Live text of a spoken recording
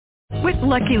With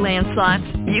Lucky Land Slots,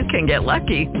 you can get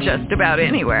lucky just about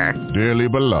anywhere. Dearly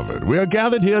beloved, we are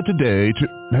gathered here today to...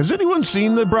 Has anyone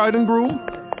seen the bride and groom?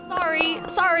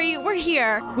 Sorry, we're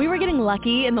here. We were getting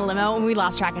lucky in the limo and we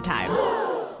lost track of time.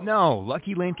 No,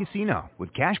 Lucky Land Casino,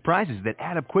 with cash prizes that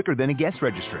add up quicker than a guest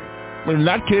registry. In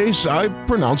that case, I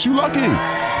pronounce you lucky.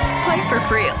 Play for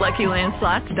free at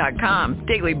LuckyLandSlots.com.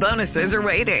 Daily bonuses are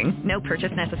waiting. No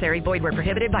purchase necessary. Void where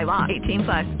prohibited by law.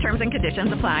 18+. Terms and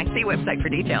conditions apply. See website for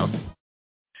details.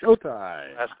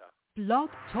 Showtime. Blog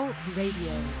Talk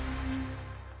Radio.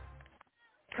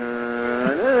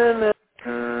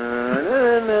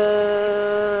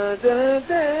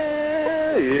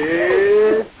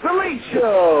 It's the Late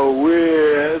Show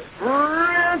with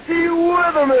Francie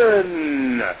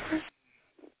Weatherman.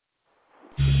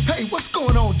 Hey, what's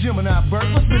going on, Gemini, Burke?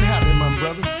 What's been happening, my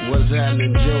brother? What's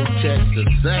happening, Joe Texas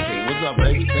Second? What's up,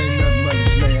 baby? Ain't nothing much,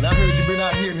 man. I heard you been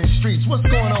out here in the streets. What's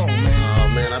going on, man? Oh,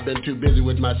 man, I've been too busy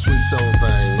with my sweet soul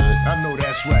thing, man. I know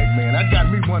that's right, man. I got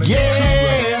me one of them too,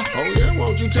 brother. Oh, yeah? Why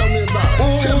don't you tell me about it?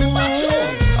 Tell me about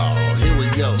yours. Oh, here we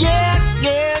go. Yeah.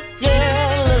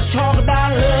 Let's talk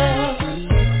about love.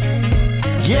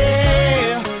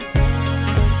 Yeah.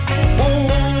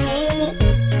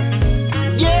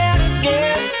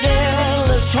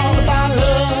 Let's talk about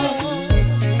love.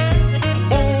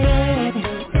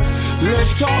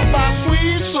 Let's talk about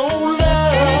sweet soul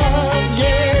love.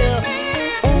 Yeah.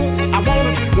 I want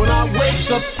it when I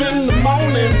wake up in the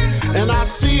morning and I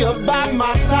see her by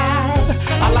my side.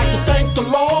 I like to thank the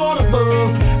Lord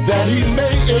above that He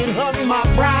made her my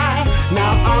bride.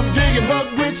 Now I'm digging her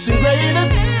grits and gravy,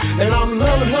 and I'm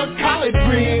loving her collard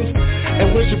greens.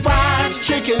 And when she fries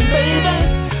chicken, baby,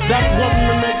 that's what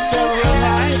makes her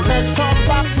alive. Let's talk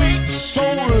about sweet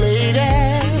soul lady.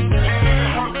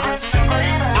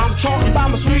 I'm talking about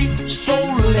my sweet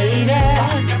soul lady.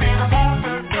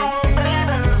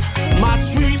 My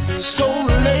sweet soul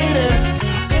lady,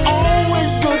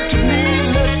 always good to me.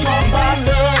 Let's talk about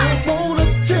love. I wanna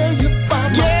tell you about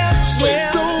my sweet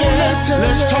soul lady.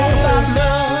 Let's talk about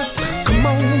love. Come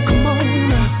on,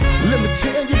 let me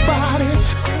tell you about it.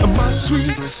 My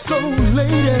sweet soul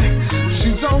lady,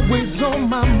 she's always on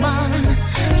my mind.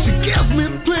 She gives me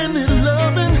plenty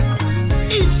loving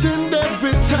each and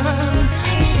every time.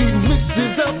 She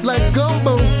mixes up like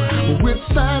gumbo with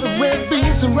side of red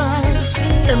beans and rice,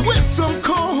 and with some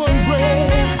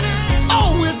cornbread.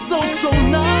 Oh, it's so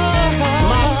nice.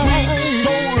 My sweet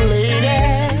soul lady,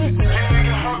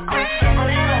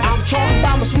 I'm talking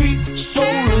about my sweet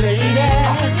soul lady.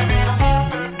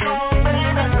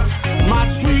 My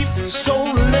sweet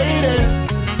soul lady,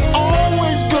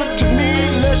 always good to me.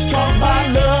 Let's talk about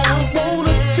love. I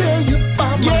wanna tell you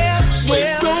about my sweet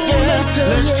soul lady.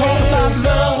 Let's talk about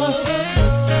love.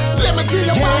 Let me tell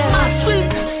you about my sweet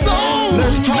soul.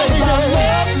 Let's talk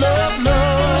about love.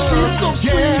 She's so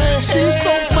sweet, she's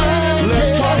so fine.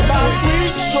 Let's talk about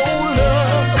sweet soul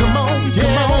love. Come on.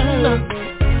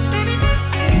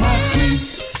 My sweet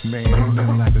man, ain't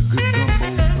nothing like a good gumbo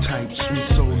type sweet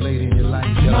soul lady in your life.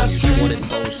 My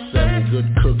 24/7, good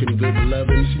cooking, good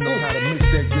loving. She know how to mix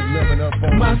that good loving up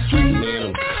on my sweet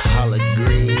man, collard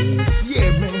greens. Yeah,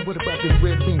 man, what about the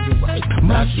red beans and rice?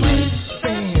 My sweet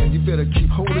man, you better keep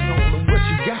holding on to what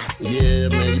you got. Yeah,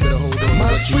 man, you better hold on to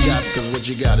what you got, cause what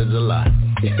you got is a lot.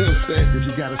 You know what I'm saying? If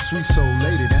you got a sweet soul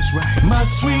lady, that's right. My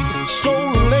sweet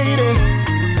soul lady.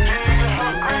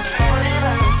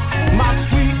 My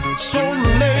sweet soul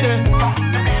lady.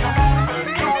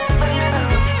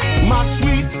 My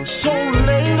sweet soul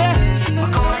lady.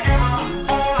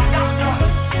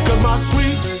 Cause my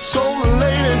sweet soul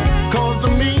lady, cause to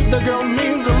me the girl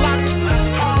means a lot.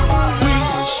 Sweet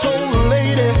soul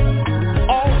lady,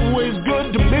 always good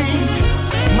to me.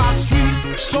 My sweet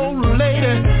soul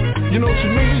lady, you know she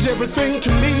means everything to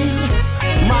me.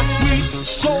 My sweet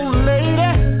soul lady,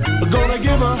 gonna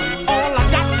give her all I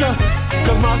got to.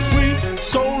 Cause my sweet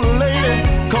soul lady,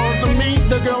 cause to me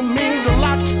the girl means a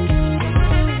lot.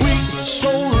 Sweet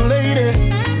soul lady,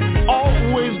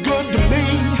 always good to me.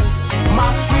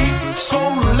 My sweet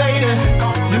soul lady,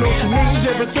 you know she means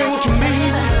everything to me.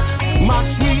 My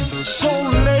sweet soul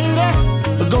lady,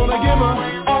 gonna give her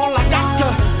all I got to.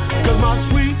 Cause my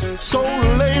sweet soul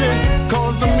lady,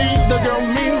 cause to me the girl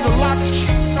means a lot.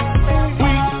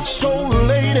 Sweet soul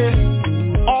lady,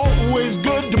 always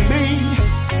good to me.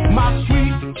 My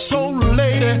sweet soul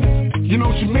lady, you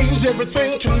know she means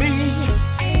everything to me.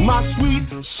 My sweet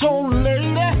soul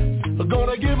lady,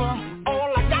 gonna give her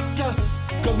all I got to.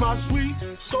 Cause my sweet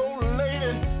soul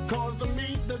lady, cause to me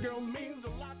the girl means a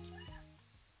lot.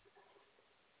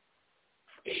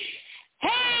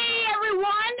 Hey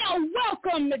everyone, welcome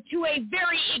welcome to a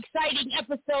very exciting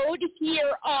episode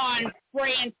here on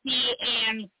Francie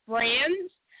and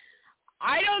Friends.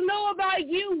 I don't know about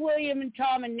you, William and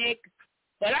Tom and Nick,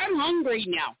 but I'm hungry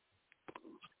now.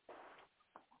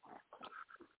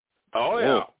 Oh,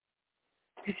 yeah.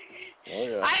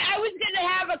 I was going to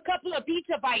have a couple of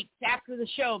pizza bites after the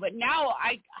show, but now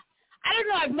I don't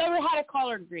know. I've never had a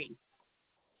collard green.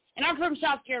 And I'm from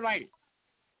South Carolina.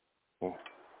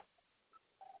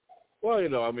 Well, you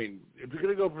know, I mean, if you're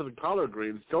going to go for the collard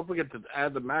greens, don't forget to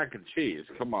add the mac and cheese.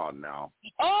 Come on now.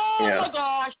 Oh, my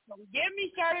gosh. Don't get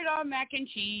me started on mac and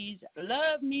cheese.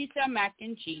 Love me some mac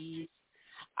and cheese.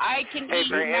 I can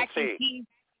eat mac and cheese.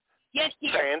 Yes,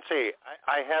 dear. Francie,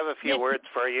 I have a few words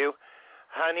for you.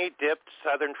 Honey-dipped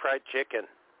Southern fried chicken.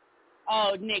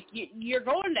 Oh, Nick, you're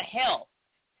going to hell.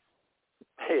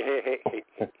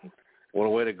 What a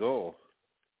way to go.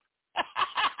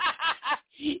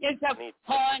 It's a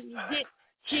honey-dipped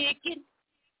chicken.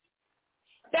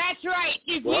 That's right.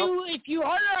 If you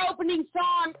heard our opening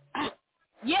song,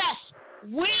 yes,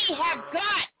 we have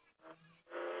got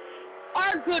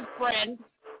our good friend,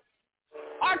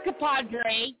 our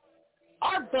compadre,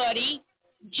 our buddy,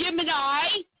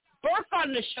 Gemini, Burke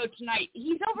on the show tonight.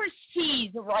 He's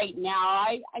overseas right now.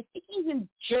 I think he's in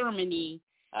Germany.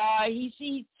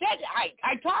 He said,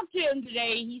 I talked to him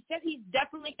today. He said he's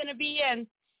definitely going to be in.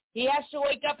 He has to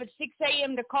wake up at 6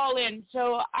 a.m. to call in.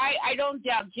 So I don't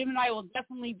doubt Gemini will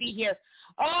definitely be here.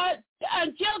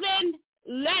 Until then,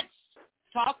 let's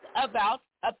talk about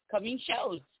upcoming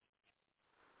shows.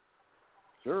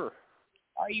 Sure.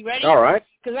 Are you ready? All right.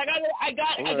 Because I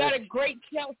got a great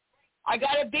show. I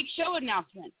got a big show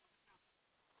announcement.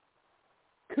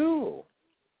 Cool.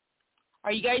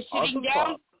 Are you guys sitting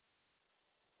down?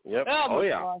 Yep. Oh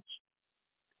yeah. Gosh.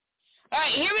 All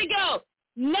right, here we go.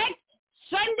 Next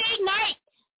Sunday night,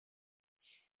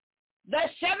 the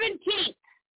 17th.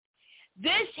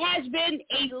 This has been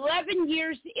 11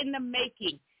 years in the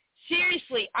making.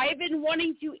 Seriously, I've been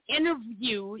wanting to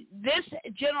interview this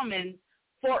gentleman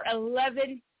for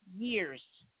 11 years.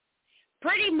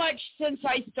 Pretty much since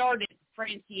I started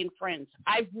Francie and Friends.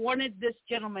 I've wanted this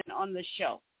gentleman on the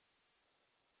show.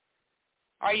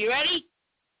 Are you ready?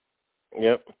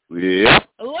 Yep. Yep.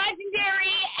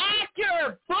 Legendary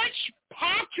actor Butch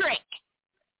Patrick.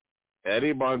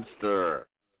 Eddie Munster.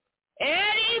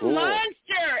 Eddie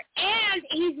Munster. And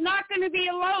he's not going to be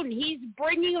alone. He's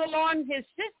bringing along his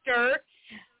sister,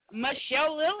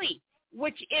 Michelle Lilly,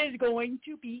 which is going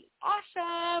to be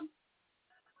awesome.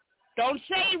 Don't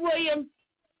say it, William.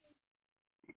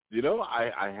 You know,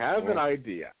 I have an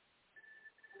idea.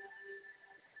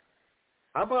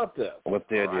 How about this? What's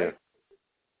the idea? Right?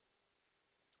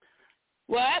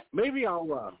 What? Maybe I'll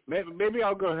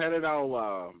go ahead and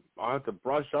I'll have to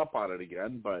brush up on it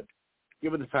again. But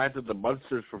given the fact that the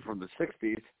Munsters were from the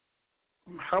 '60s,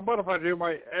 how about if I do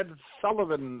my Ed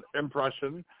Sullivan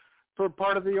impression for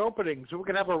part of the opening, so we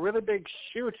can have a really big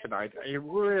show tonight, a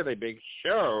really big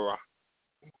show,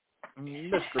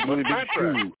 Mr. Butch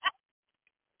Patrick.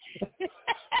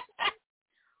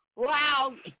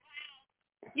 Wow.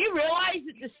 You realize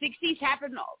that the 60s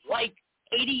happened like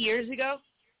 80 years ago?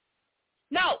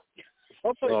 No.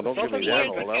 Well, don't give me that. I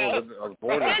was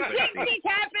born in the 60s. The 60s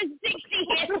happened 60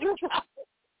 years ago.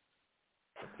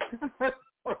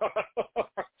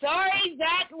 Sorry,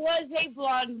 that was a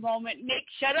blonde moment. Nick,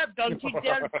 shut up. Don't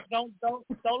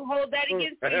hold that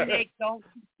against me, Nick. Don't.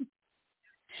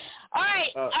 All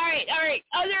right.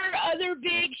 Other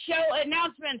big show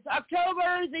announcements.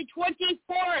 October the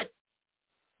 24th.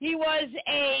 He was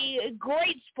a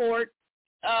great sport.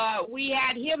 We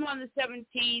had him on the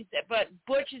 17th, but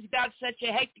Butch has got such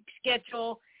a hectic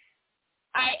schedule.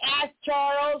 I asked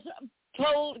Charles,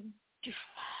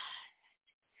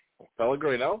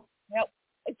 Pellegrino? Yep.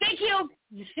 Thank you.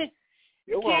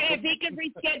 You're welcome. If he could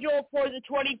reschedule for the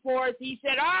 24th, he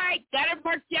said, all right, got it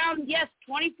marked down. Yes,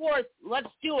 24th.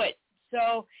 Let's do it.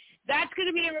 So that's going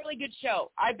to be a really good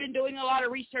show. I've been doing a lot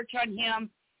of research on him.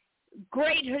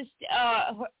 Great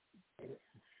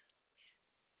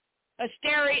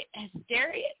hysteria.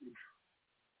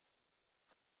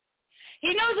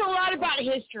 He knows a lot about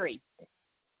history.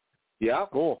 Yeah,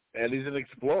 cool. And he's an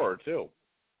explorer, too.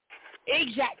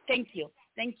 Exact. Thank you.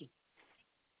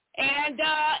 And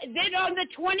then on the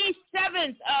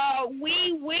 27th,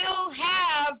 we will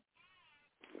have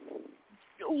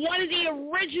one of the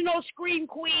original Scream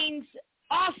Queens,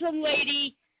 awesome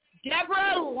lady,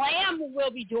 Deborah Lamb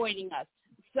will be joining us.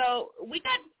 So we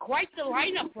got quite the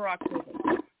lineup for October.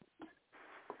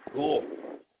 Cool.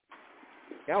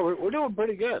 Yeah, we're doing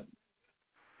pretty good.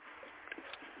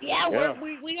 Yeah.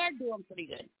 We are doing pretty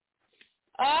good.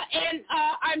 And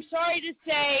I'm sorry to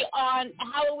say, on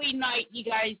Halloween night, you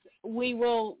guys, we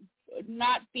will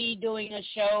not be doing a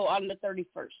show on the 31st.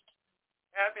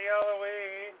 Happy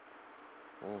Halloween.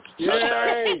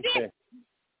 Yay!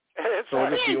 So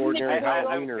just the ordinary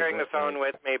I'm carrying the phone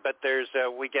with me, but there's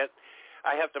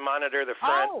I have to monitor the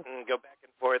front and go back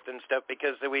and forth and stuff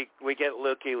because we get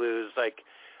looky-loos like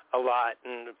a lot,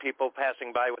 and people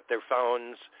passing by with their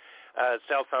phones,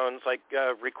 cell phones, like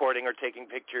recording or taking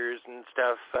pictures and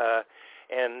stuff.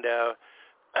 And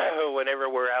whenever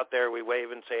we're out there, we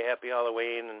wave and say Happy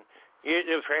Halloween. And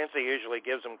Francie usually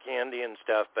gives them candy and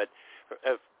stuff, but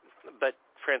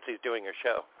Francie's doing her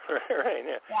show right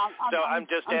now. Yeah,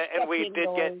 and we did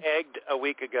get egged a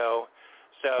week ago,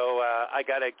 so I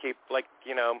got to keep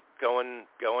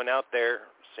going out there,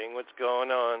 seeing what's going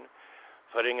on,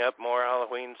 putting up more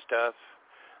Halloween stuff,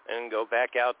 and go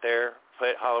back out there,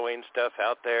 put Halloween stuff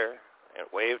out there, and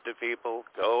wave to people,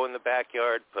 go in the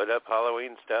backyard, put up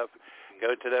Halloween stuff,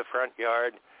 go to the front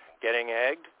yard. Getting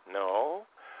egged? No.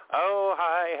 Oh,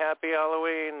 hi, happy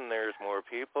Halloween. There's more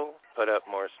people. Put up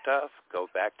more stuff. Go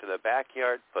back to the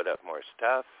backyard. Put up more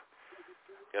stuff.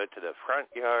 Go to the front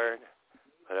yard.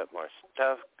 Put up more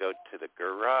stuff. Go to the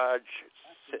garage.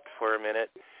 Sit for a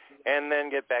minute. And then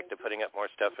get back to putting up more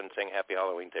stuff and saying Happy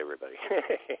Halloween to everybody.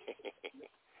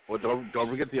 Well, don't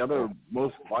forget the other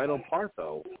most vital part,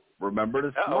 though. Remember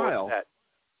to smile.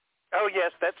 Oh,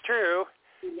 yes, that's true.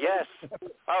 Yes.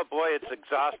 Oh, boy, it's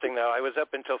exhausting, though. I was up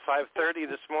until 5:30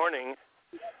 this morning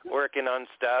working on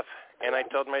stuff, and I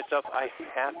told myself I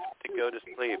have to go to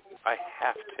sleep. I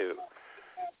have to.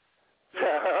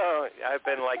 So I've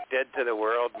been like dead to the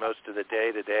world most of the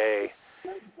day today,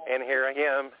 and here I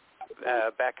am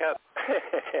back up.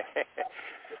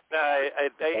 I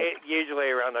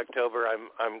usually around October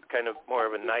I'm kind of more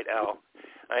of a night owl.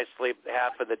 I sleep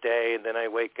half of the day, and then I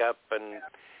wake up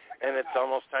and it's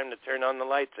almost time to turn on the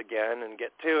lights again and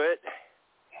get to it.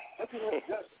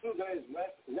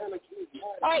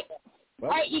 All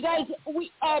right, you guys,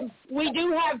 we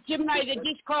do have Gemini that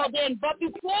just called in, but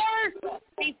before,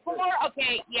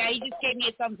 okay, yeah, he just gave me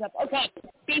a thumbs up. Okay,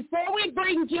 before we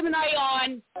bring Gemini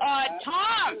on,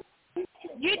 Tom,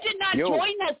 you did not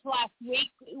join us last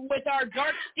week with our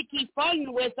dark sticky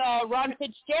fun with Ron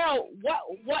Fitzgerald.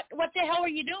 What the hell are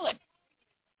you doing?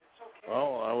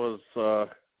 Well, I was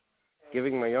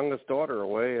giving my youngest daughter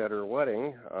away at her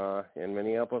wedding in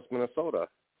Minneapolis, Minnesota.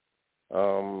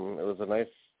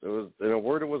 It was, in a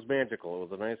word, it was magical. It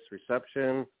was a nice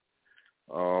reception,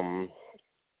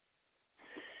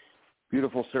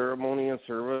 beautiful ceremony and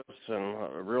service, and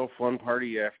a real fun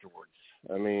party afterwards.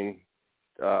 I mean,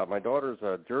 my daughter's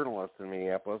a journalist in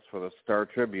Minneapolis for the Star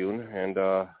Tribune, and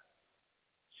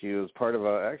she was part of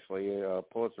a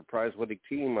Pulitzer Prize-winning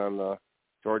team on the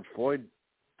George Floyd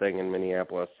thing in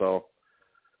Minneapolis. So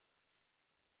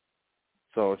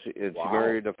she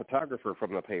married a photographer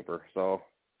from the paper. So,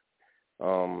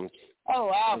 oh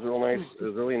wow, it was real nice. It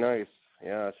was really nice.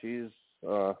 Yeah, she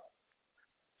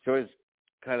always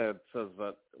kind of says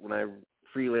that when I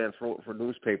freelance wrote for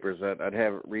newspapers that I'd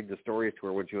have it read the stories to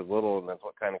her when she was little, and that's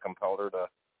what kind of compelled her to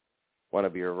want to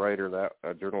be a writer,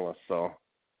 a journalist. So,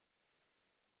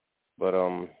 but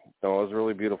no, it was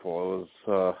really beautiful. It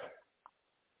was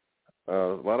a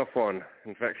lot of fun.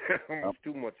 In fact, almost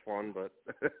too much fun, but.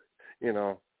 You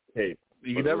know, hey,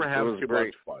 you never have too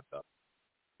much fun,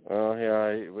 though.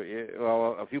 Yeah.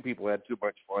 Well, a few people had too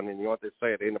much fun, and you know what they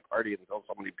say? It ain't a party until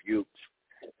somebody pukes.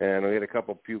 And we had a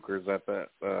couple pukers at that.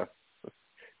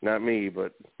 Not me,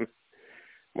 but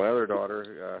my other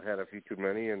daughter had a few too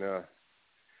many, and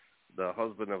the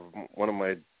husband of one of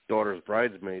my daughter's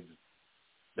bridesmaids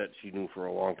that she knew for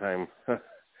a long time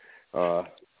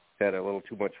had a little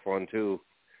too much fun too.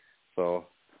 So,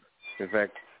 in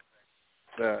fact,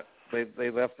 they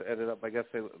ended up, I guess,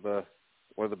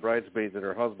 one of the bridesmaids and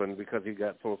her husband, because he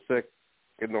got so sick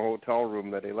in the hotel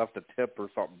room that they left a tip or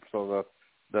something. So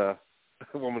the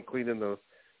woman cleaning the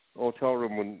hotel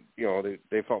room, when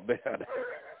they felt bad.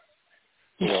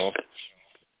 Well,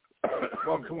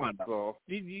 come on. So,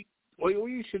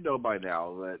 you should know by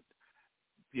now that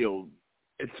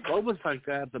it's moments like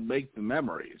that that make the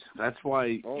memories. That's why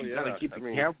you gotta keep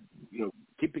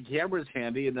keep the cameras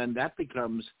handy, and then that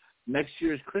becomes next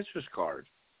year's Christmas card.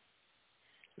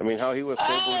 I mean, how he was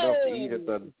sober enough to eat at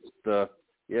the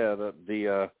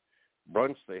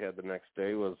brunch they had the next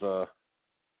day was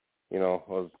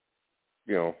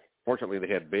fortunately they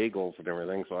had bagels and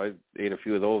everything, so I ate a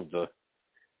few of those to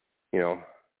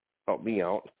help me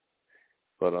out.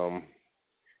 But it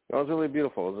was really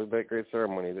beautiful. It was a great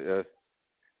ceremony. I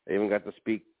even got to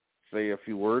say a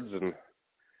few words, and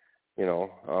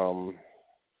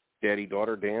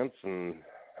daddy-daughter dance, and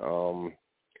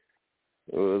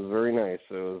It was very nice.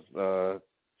 It was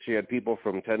she had people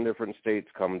from 10 different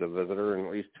states come to visit her, and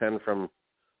at least 10 from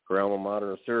her alma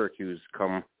mater of Syracuse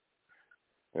come.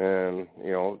 And,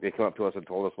 you know, they came up to us and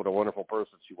told us what a wonderful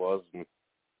person she was and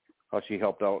how she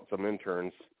helped out some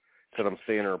interns. Let them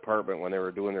stay in her apartment when they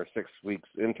were doing their 6 weeks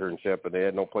internship, and they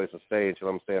had no place to stay. And she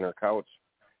let them stay on her couch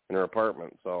in her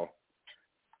apartment. So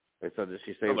they said that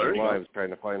she saved their lives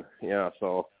trying to find,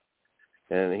 so,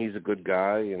 and he's a good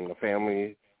guy, and the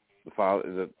family, the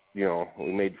father, that, you know,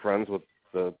 we made friends with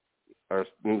our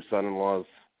new son-in-law's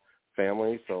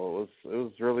family. So it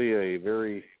was really a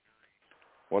very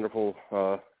wonderful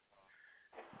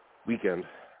weekend.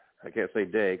 I can't say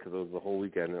day because it was the whole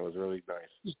weekend. It was really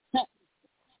nice.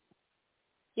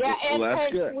 Yeah, well,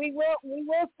 and we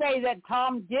will say that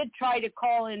Tom did try to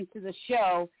call into the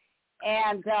show,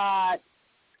 and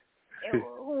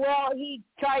well, he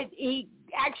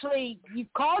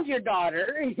called your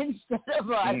daughter instead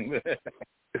of us.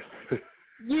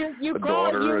 You a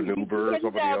called daughter, an Uber, or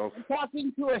somebody else.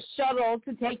 Talking to a shuttle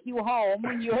to take you home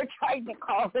when you were trying to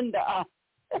call into us.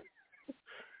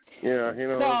 Yeah, you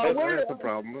know, so that's the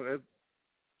problem.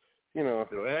 You know,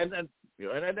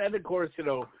 and of course, you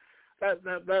know,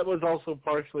 that was also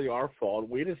partially our fault.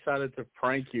 We decided to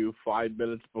prank you 5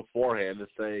 minutes beforehand to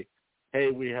say, "Hey,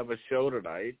 we have a show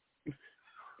tonight."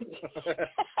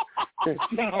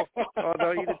 No,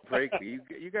 you didn't prank me.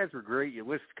 You guys were great. You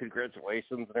wished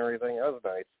congratulations and everything. That was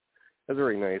nice. That was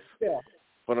very nice. Yeah.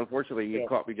 But unfortunately, you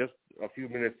caught me just a few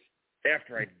minutes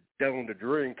after I downed a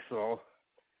drink, so.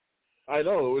 I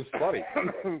know, it was funny.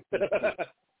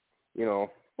 You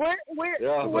know.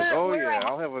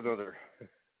 I'll have another.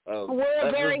 We're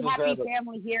a very happy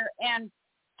family here, and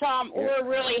Tom, we're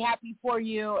really happy for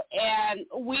you, and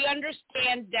we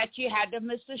understand that you had to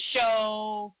miss the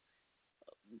show,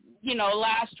 you know,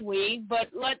 last week,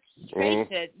 but let's face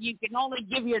it, you can only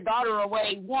give your daughter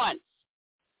away once.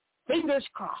 Fingers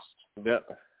crossed. Yeah.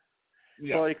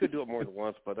 Well, you could do it more than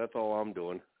once, but that's all I'm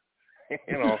doing.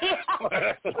 You know.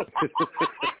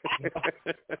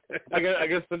 I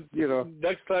guess you know,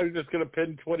 next time you're just gonna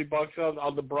pin $20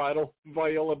 on the bridal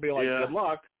Viola and be like, good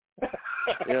luck.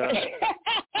 Yeah.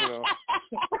 You know.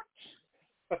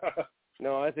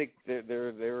 No, I think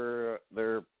they're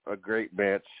a great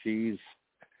match. She's,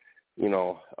 you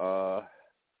know,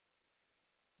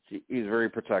 he's very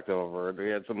protective of her. They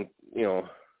had some, you know,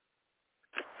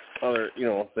 other, you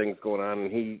know, things going on,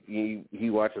 and he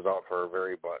watches out for her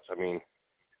very much. I mean,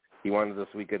 he wanted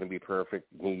this weekend to be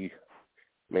perfect, and he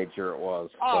made sure it was.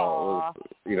 Aww. So, it was,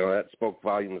 you know, that spoke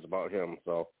volumes about him.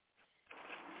 So,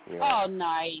 you know. Oh,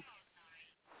 nice.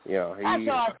 Yeah, that's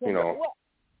awesome. You know, well,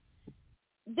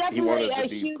 definitely he wanted a to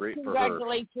be huge great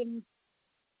congratulations.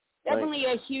 For her. Definitely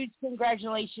a huge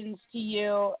congratulations to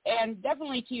you, and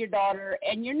definitely to your daughter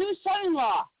and your new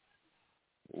son-in-law.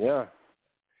 Yeah.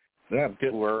 Yeah,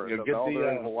 they're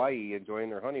in Hawaii enjoying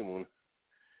their honeymoon.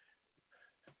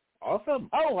 Awesome.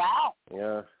 Oh, wow.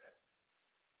 Yeah.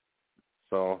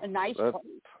 So a nice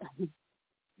place.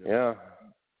 Yeah.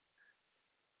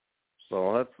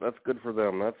 So that's good for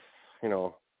them. That's, you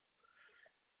know,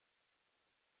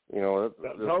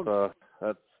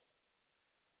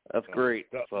 that's great.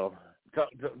 So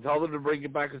tell them to bring you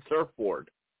back a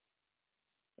surfboard.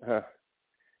 Well,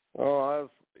 I was,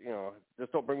 you know,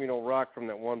 just don't bring me no rock from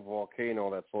that one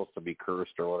volcano that's supposed to be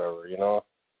cursed or whatever, you know?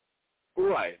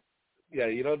 Right. Yeah,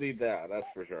 you don't need that, that's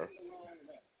for sure.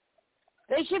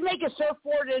 They should make a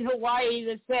surfboard in Hawaii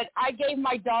that said, "I gave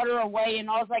my daughter away, and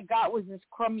all I got was this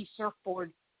crummy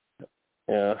surfboard."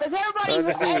 Yeah. Because everybody,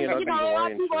 you know, a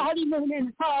lot of people honeymoon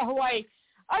in Hawaii.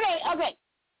 Okay. All right.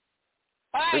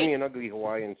 Bring me an ugly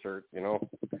Hawaiian shirt, you know?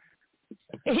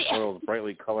 One of those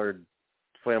brightly colored,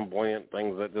 flamboyant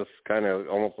things that just kind of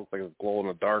almost looks like a glow in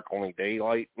the dark, only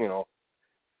daylight, you know?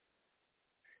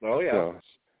 Oh, yeah.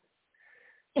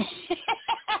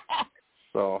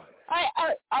 So.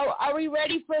 Are we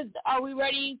ready for? I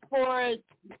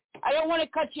don't want to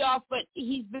cut you off, but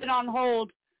he's been on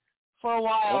hold for a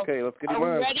while. Okay, let's get him on.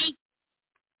 Are we ready?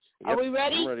 Yep, Are we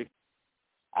ready? I'm ready.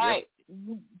 All right.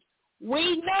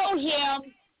 We know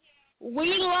him.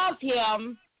 We love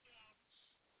him.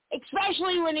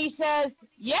 Especially when he says,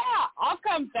 "Yeah, I'll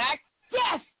come back."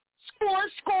 Yes, score,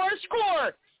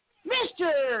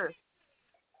 Mr.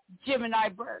 Gemini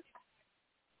Burke.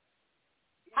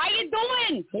 How you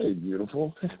doing? Hey,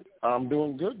 beautiful. I'm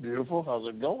doing good, beautiful. How's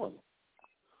it going?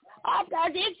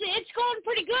 It's going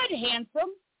pretty good,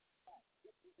 handsome.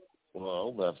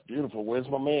 Well, that's beautiful. Where's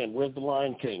my man? Where's the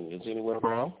Lion King? Is he anywhere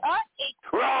around?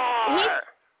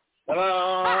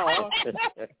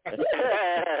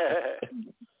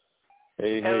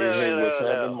 Hello. What's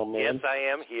happening, my man? Yes, I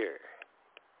am here.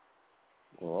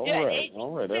 All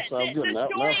right. That sounds good. Now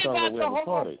sounds like we have a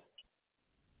party.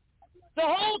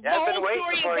 I've been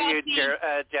waiting for you,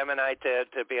 Gemini,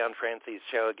 to be on Francie's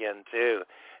show again too.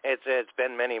 It's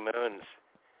been many moons.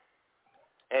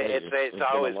 It's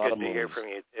always good to hear from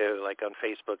you too, like on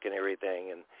Facebook and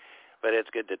everything. But it's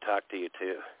good to talk to you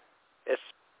too,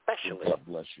 especially. God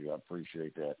bless you. I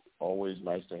appreciate that. Always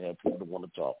nice to have people that want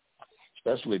to talk,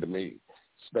 especially to me,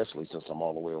 especially since I'm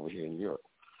all the way over here in Europe.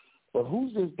 But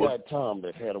who's this guy Tom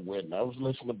that had a wedding? I was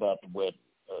listening about the wedding.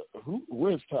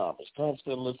 Where's Tom? Is Tom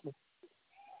still listening?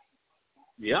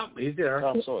 Yeah, he's there.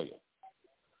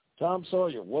 Tom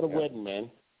Sawyer, what a wedding,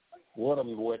 man. What a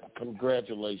wedding.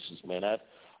 Congratulations, man. I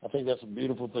think that's a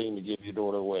beautiful thing to give your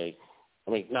daughter away.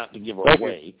 I mean, not to give her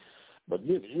away, but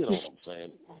you know what I'm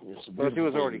saying. Well, she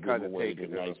was already kind of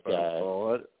taken. Nice guy.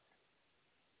 I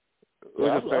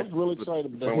was really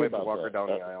excited to hear about walk her that. down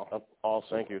the aisle.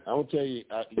 Awesome. Thank you. I will tell you,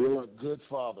 you're a good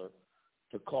father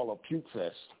to call a puke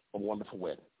fest a wonderful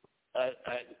wedding. I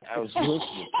was listening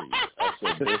to you. I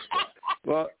said this guy.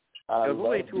 Well, it was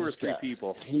only 2 or 3 guy.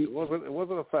 people. It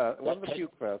wasn't a fest. It wasn't a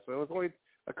puke fest. It was only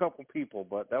a couple people,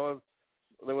 but that was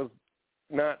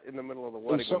not in the middle of the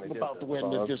wedding. There's something about the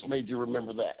wedding that just made you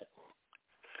remember that.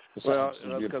 Well,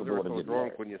 that's because they were so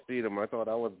drunk when you see them. I thought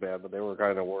I was bad, but they were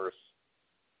kind of worse.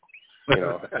 You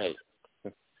know. Hey,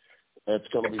 that's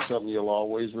going to be something you'll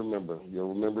always remember.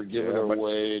 You'll remember giving her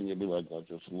away, and you'll be like, I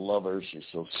just love her. She's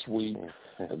so sweet.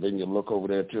 And then you look over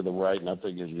there to the right, and I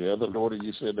think it's your other daughter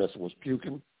you said that was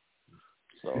puking.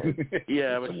 So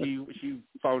yeah, but she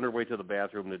found her way to the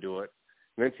bathroom to do it.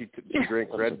 And then she drank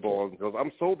Red Bull and goes,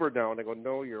 I'm sober now. And I go,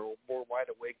 no, you're more wide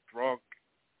awake drunk.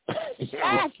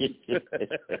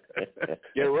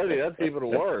 Get ready. That's even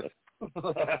worse.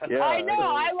 Yeah, I know.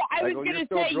 I was going to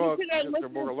say you should have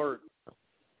listened. More alert.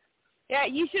 Yeah,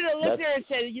 you should have listened and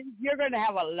said you're going to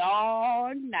have a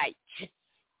long night.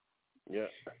 Yeah.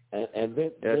 And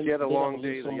then she had a long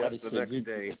day the next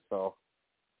day, so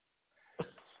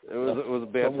it was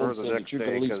bad for her the next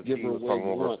day because he was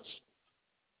hungover.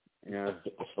 Yeah.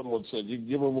 Someone said you can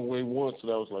give them away once,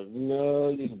 and I was like, no,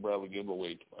 you can probably give them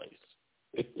away twice.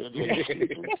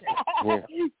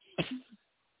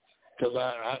 Because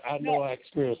I know I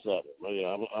experienced that.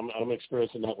 I'm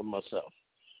experiencing that one myself.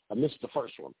 I missed the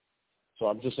first one, so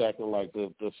I'm just acting like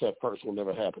the first one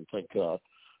never happened. Thank God.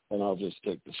 And I'll just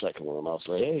take the second one, and I'll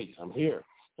say, hey, I'm here.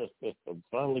 I'm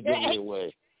finally giving it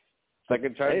away.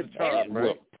 Second time's the charm,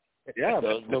 right? Yeah.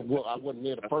 Well, I wasn't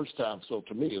there the first time, so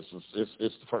to me, it's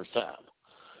the first time.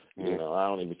 You know, I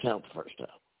don't even count the first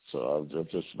time. So I'm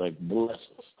just like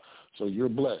blessings. So you're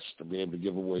blessed to be able to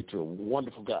give away to a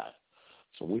wonderful guy.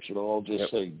 So we should all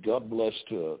just say, God bless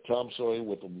to Tom Sawyer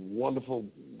with a wonderful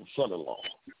son-in-law.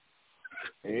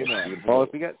 Amen. Well,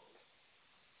 if you got...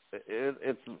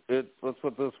 It's let's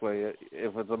put it this way: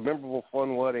 if it's a memorable,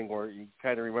 fun wedding where you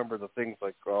kind of remember the things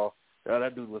like, oh,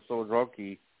 that dude was so drunk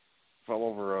he fell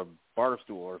over a bar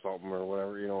stool or something or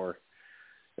whatever, you know,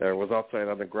 or was outside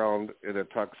on the ground in a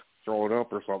tux throwing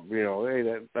up or something, you know, hey,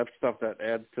 that's stuff that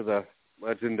adds to the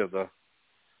legend of the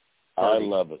party. I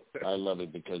love it. I love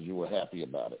it because you were happy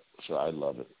about it. So I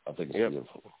love it. I think it's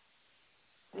beautiful.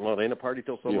 Well, it ain't a party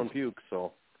till someone pukes,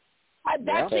 so.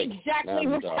 That's exactly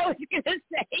what I was going to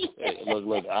say. Hey,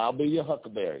 look, I'll be your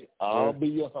huckleberry. I'll be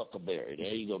your huckleberry.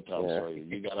 There you go, Tom Sawyer.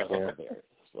 You got a huckleberry.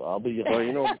 So I'll be your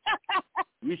huckleberry. Well, you know,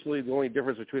 usually the only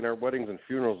difference between our weddings and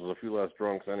funerals is a few less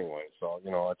drunks anyway. So,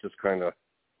 you know, it's just kind of,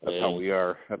 that's how we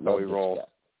are. That's how we roll. Guy.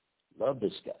 Love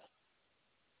this guy.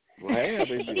 Well, hey, I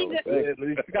mean, you know,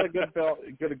 he's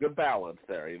got a good balance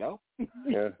there, you know?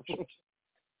 Yeah.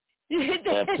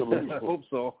 Absolutely. I hope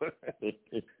so.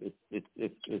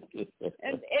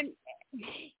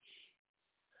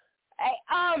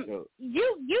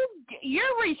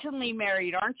 You're recently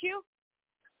married, aren't you?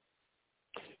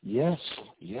 Yes,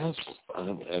 yes,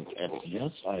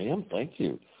 yes, I am. Thank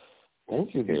you,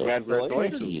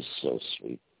 Congratulations. Thank you. You're so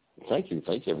sweet. Thank you,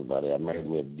 everybody. I married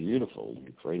me a beautiful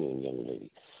Ukrainian young lady,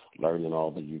 learning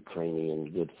all the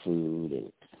Ukrainian good food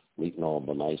and meeting all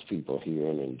the nice people here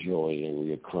and enjoying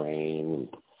Ukraine.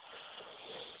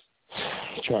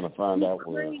 Trying to find out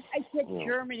where. I said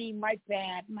Germany. My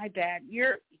bad.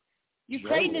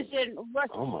 Ukraine is in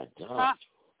Russia. Oh my God.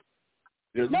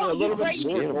 No, a little bit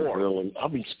more. I'll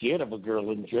be scared of a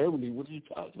girl in Germany. What are you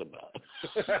talking about?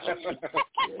 Hey,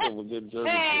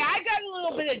 I got a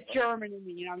little bit of German in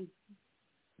me. You know.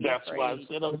 That's why I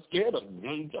said I'm scared of them. What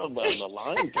are you talking about? The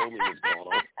lion told me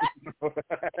what's going on.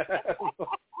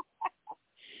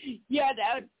 Yeah,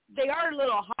 they are a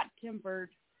little hot-tempered.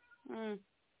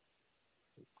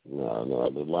 No,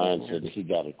 the lion said that he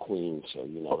got a queen, so,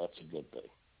 that's a good thing.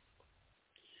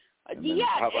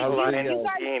 Yeah, a lion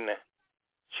queen.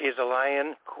 She's a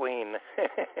lion queen.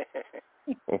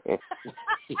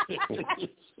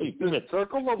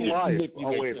 Circle of Life.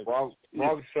 Oh, wait,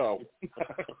 wrong show.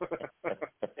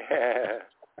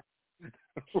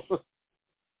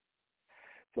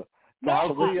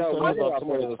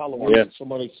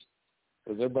 Somebody,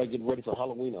 is everybody getting ready for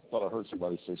Halloween? I thought I heard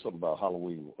somebody say something about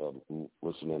Halloween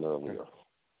listening earlier.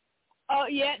 Oh,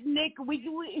 yeah, Nick,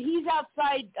 he's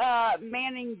outside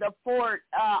manning the fort.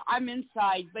 I'm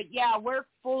inside. But, yeah, we're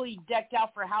fully decked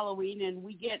out for Halloween, and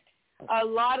we get a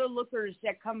lot of lookers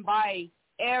that come by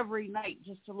every night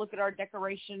just to look at our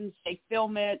decorations. They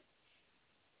film it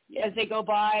as they go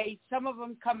by. Some of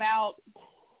them come out,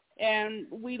 and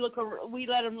we let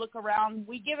them look around.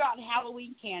 We give out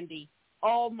Halloween candy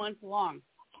all month long.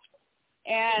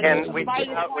 And we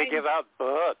give out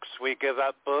books. We give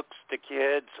out books to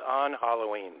kids on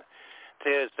Halloween,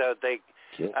 too. So they,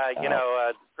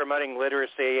 promoting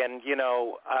literacy and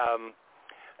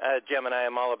Gemini.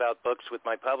 I'm all about books with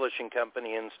my publishing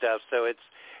company and stuff. So it's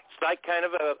like kind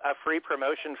of a free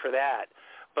promotion for that.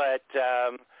 But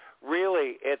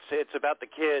really, it's about the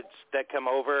kids that come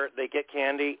over. They get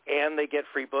candy and they get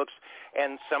free books.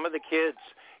 And some of the kids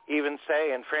even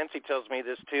say, and Francie tells me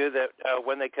this too, that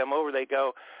when they come over, they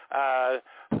go,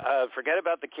 forget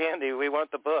about the candy. We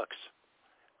want the books.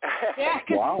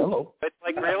 Wow. It's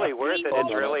like really worth it.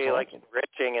 It's really like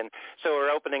enriching. And so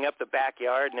we're opening up the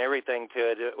backyard and everything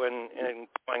to it and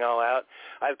going all out.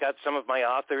 I've got some of my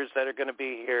authors that are going to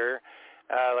be here,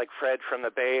 like Fred from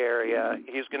the Bay Area.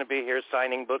 He's going to be here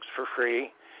signing books for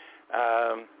free.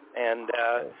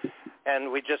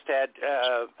 And we just had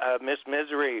Miss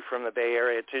Misery from the Bay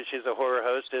Area, too. She's a horror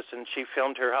hostess, and she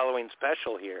filmed her Halloween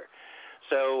special here.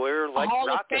 So we're like Hall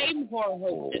rocking. of Fame horror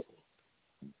hostess.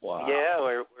 Wow. Yeah,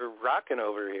 we're rocking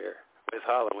over here with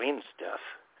Halloween stuff.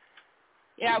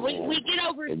 Yeah, we get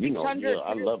over 600.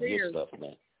 I love your stuff,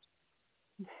 man.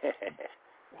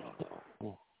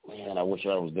 Man, I wish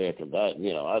I was there because I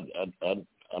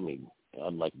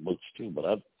like books too, but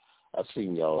I've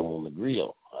seen y'all on the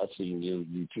grill. I've seen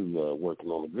you two working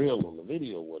on the grill on the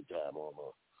video one time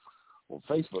on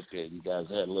Facebook. There, you guys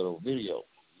had a little video.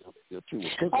 You two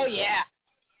were cooking. Oh yeah.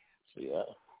 Yeah.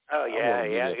 Oh yeah.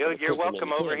 You're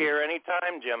welcome over here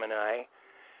anytime, Gemini.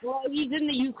 Well, he's in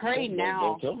the Ukraine now.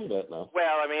 Don't tell me that now.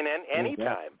 Well, I mean,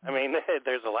 anytime. I mean,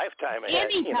 there's a lifetime ahead.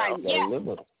 Anytime,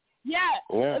 yeah.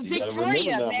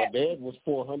 Victoria, now, my dad was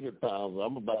 400 pounds.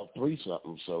 I'm about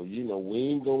 3-something, so, we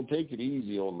ain't going to take it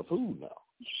easy on the food now.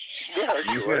 Yeah,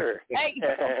 sure. Hey,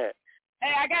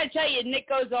 I got to tell you, Nick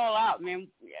goes all out, man.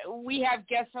 We have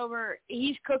guests over.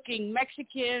 He's cooking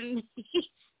Mexican.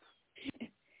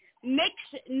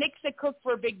 Nick's a cook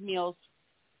for big meals.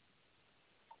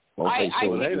 Okay,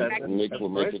 Nick will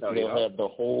make it. He'll have the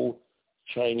whole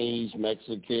Chinese,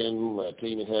 Mexican,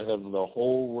 Latino, have the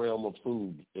whole realm of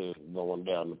food going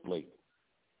down the plate.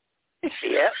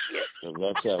 Yep. So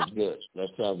that sounds good.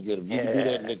 If you can do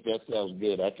that, Nick, that sounds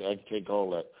good. I can take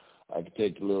all that. I can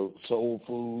take a little soul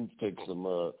food, take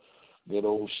some good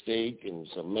old steak and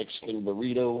some Mexican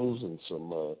burritos and some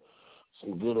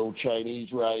good old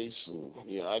Chinese rice, and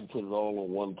I can put it all on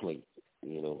one plate.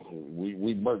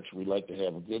 We Burks, we like to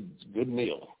have a good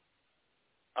meal.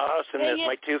 Awesome.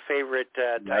 My two favorite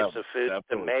types of food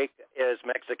to make is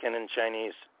Mexican and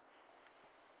Chinese.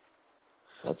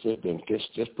 That's it, then.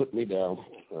 Just put me down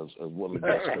as one of the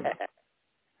best.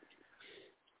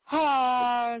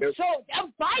 So,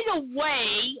 by the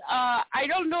way, I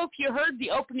don't know if you heard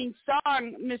the opening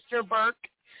song, Mr. Burke.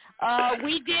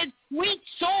 We did Sweet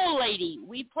Soul Lady.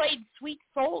 We played Sweet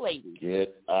Soul Lady.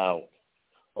 Get out.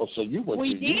 Oh, so you went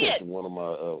to one of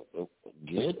my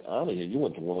get out of here. You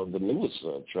went to one of the newest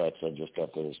tracks I just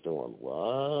got finished doing.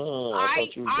 Wow. I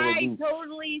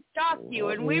totally stalked you,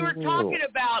 and we were talking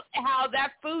about how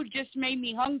that food just made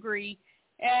me hungry,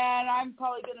 and I'm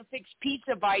probably going to fix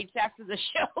pizza bites after the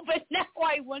show, but now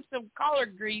I want some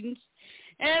collard greens,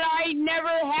 and I never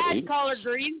had collard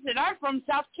greens, and I'm from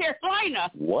South Carolina.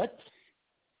 What?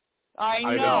 I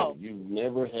know. You've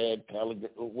never had collard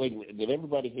greens. Wait a minute. Did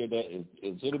everybody hear that?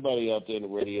 Is anybody out there in the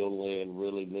radio land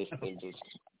really listening to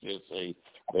just say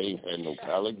they ain't had no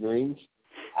collard greens?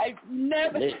 I've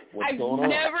never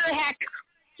had.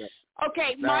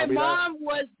 Okay, my mom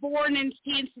was born in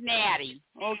Cincinnati.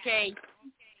 Okay.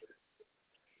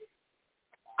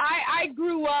 I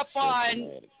grew up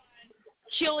on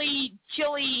chili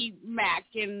mac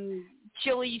and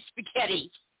chili spaghetti.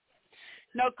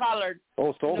 No collard.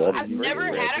 Oh, soul food. I've never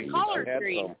had a collard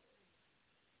green.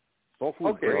 Soul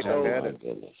food great. I've had it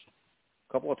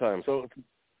a couple of times. So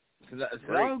now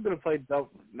I'm going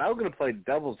to play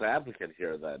devil's advocate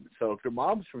here. Then, so if your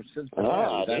mom's from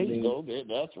Cincinnati, there you go.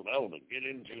 That's what I want to get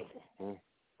into.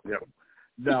 Yeah.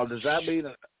 Now, does that mean?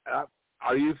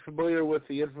 Are you familiar with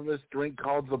the infamous drink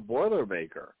called the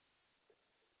Boilermaker?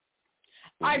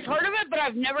 I've heard of it, but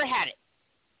I've never had it.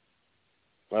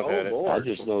 I've had it. I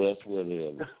just know that's where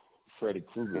the Freddy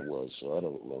Krueger was, so I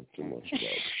don't know too much about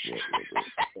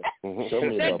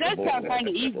it. That does sound kind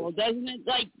of evil, doesn't it?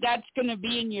 Like that's going to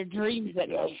be in your dreams at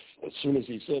night. As soon as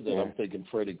he said that, I'm thinking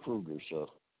Freddy Krueger. So,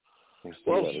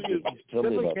 well, you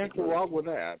can't go wrong with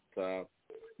that.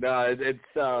 No,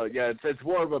 it's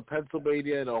more of a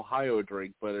Pennsylvania and Ohio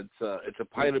drink, but it's a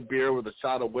pint of beer with a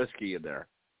shot of whiskey in there.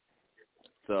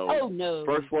 So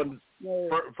first one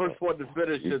to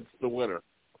finish, it's the winner.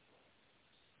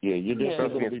 Yeah, you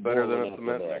definitely it's better than a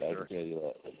cement mixer. I can tell you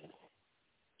that.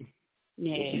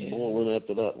 Yeah. You'll be boiling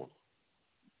after that one.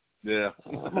 Yeah.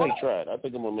 I might try it. I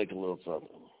think I'm gonna make a little something.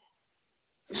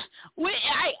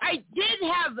 I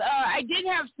did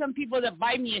have some people that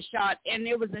buy me a shot, and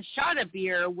it was a shot of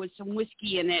beer with some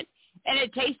whiskey in it, and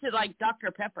it tasted like Dr.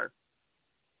 Pepper.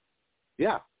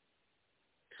 Yeah.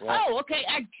 Oh, okay.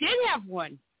 I did have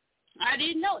one. I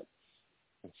didn't know it.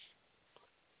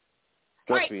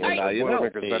 Trust me,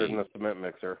 Boilermaker's better than a cement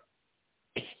mixer.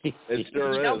 It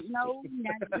sure is. You don't know,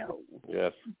 now you know.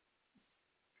 Yes.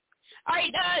 All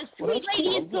right, Sweet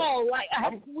Lady Soul.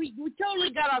 We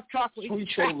totally got off chocolate. Sweet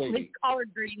Soul Lady.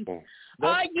 Collard greens.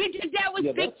 You did that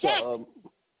with Big Tech.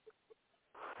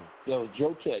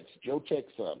 Joe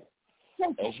Tech's son.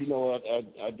 As you know,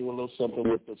 I do a little something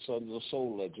with the Sons of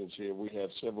Soul Legends here. We have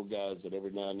several guys that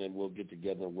every now and then we'll get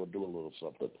together and we'll do a little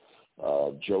something.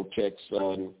 Joe Tech's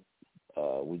son,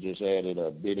 we just added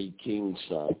Benny King's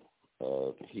son.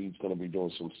 He's going to be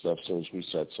doing some stuff as soon as we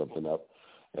set something up.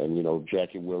 And, you know,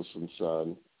 Jackie Wilson's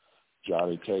son,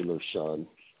 Johnny Taylor's son.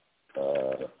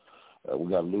 We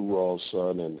got Lou Rawls'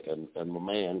 son and my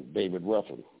man, David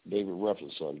Ruffin's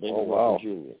son, David Ruffin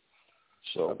Jr.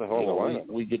 So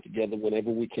we get together whenever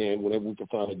we can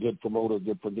find a good promoter, a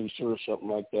good producer or something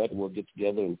like that, and we'll get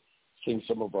together and sing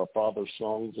some of our father's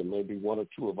songs and maybe one or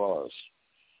two of ours.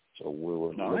 So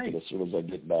we're looking as soon as I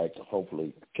get back to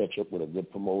hopefully catch up with a good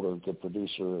promoter, a good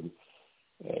producer,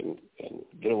 and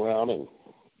get around and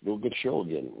do a good show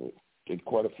again. We did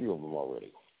quite a few of them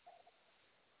already.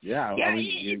 Yeah, I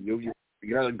mean you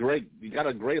got a great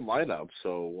lineup.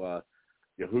 So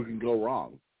who can go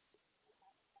wrong?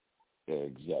 Yeah,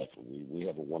 exactly. We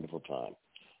have a wonderful time.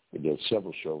 We did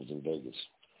several shows in Vegas.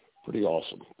 Pretty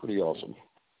awesome.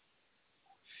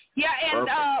 Yeah, and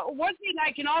one thing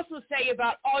I can also say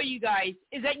about all you guys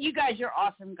is that you guys are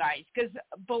awesome guys. Because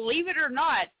believe it or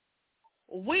not,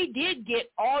 we did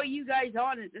get all you guys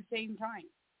on at the same time.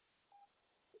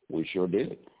 We sure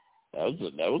did. That was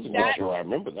a good show. I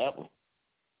remember that one.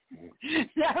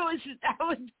 That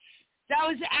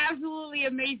was absolutely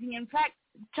amazing. In fact,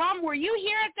 Tom, were you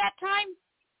here at that time?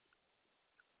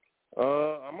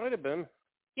 I might have been.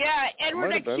 Yeah,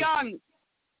 Edward X.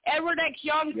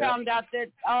 Young found out that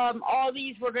all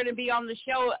these were going to be on the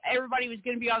show. Everybody was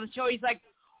going to be on the show. He's like,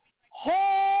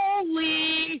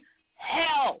 holy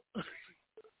hell.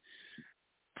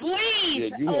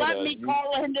 Please let me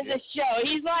call into the show.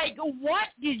 He's like, what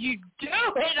did you do?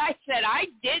 And I said, I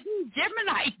didn't.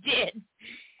 Gemini did.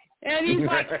 And he's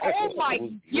like, oh, my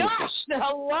gosh, the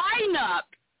lineup.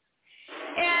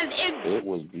 And it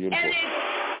was beautiful. And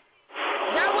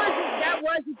that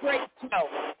was a great show.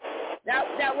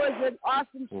 That was an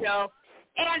awesome show.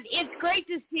 And it's great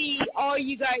to see all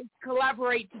you guys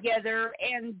collaborate together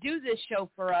and do this show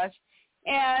for us.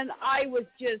 And I was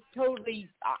just totally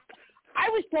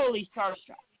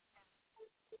starstruck.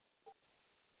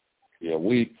 Yeah,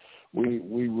 we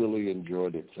really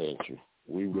enjoyed it, thank you.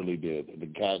 We really did. The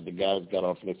guys got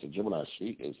off next to Gemini.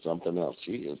 She is something else.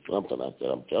 She is something. I said,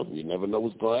 I'm telling you, you never know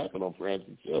what's going to happen on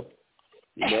Francis Hill.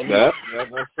 You never know.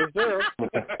 That's for sure.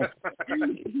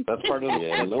 That's part of the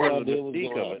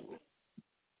mystique of it.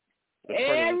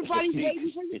 Everybody's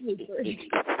waiting for the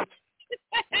super.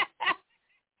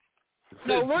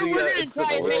 So we're going to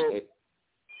try it.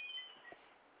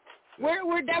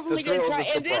 We're definitely going to try.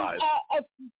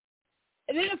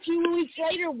 And then a few weeks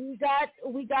later, we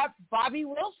got Bobby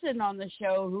Wilson on the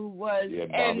show, who was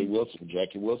Bobby Wilson,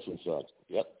 Jackie Wilson's son.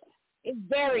 Yep. A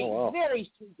very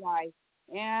sweet guy,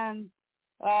 and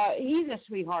he's a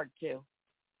sweetheart too.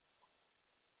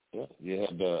 Yeah, you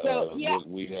had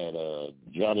we had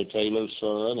Johnny Taylor's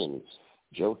son and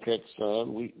Joe Tech's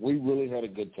son. We really had a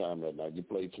good time that night. You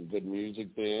played some good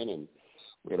music then, and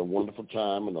we had a wonderful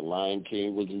time. And the Lion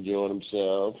King was enjoying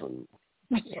himself, and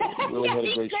really had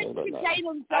a great show that night.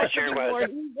 I sure was.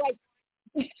 He's like,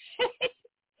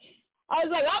 I was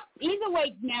like, oh, he's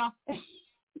awake now.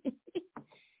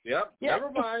 Yep,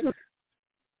 never mind.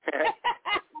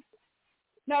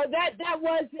 No, that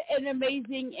was an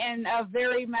amazing and a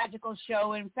very magical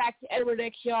show. In fact, Edward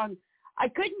X. Young, I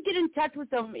couldn't get in touch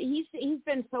with him. He's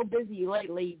been so busy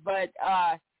lately, but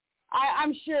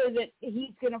I'm sure that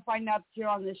he's going to find out that you're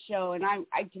on this show, and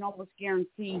I can almost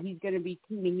guarantee he's going to be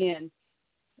tuning in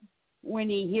when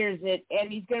he hears it,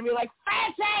 and he's going to be like,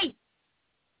 Francie!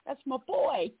 That's my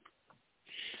boy.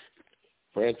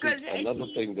 Francis, another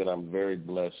thing that I'm very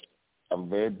blessed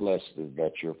is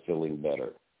that you're feeling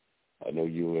better. I know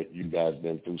you guys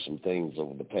been through some things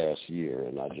over the past year,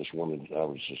 and I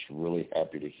was just really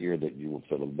happy to hear that you were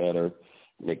feeling better.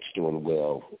 Nick's doing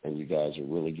well, and you guys are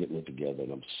really getting it together,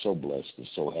 and I'm so blessed and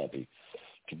so happy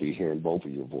to be hearing both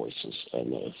of your voices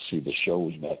and see the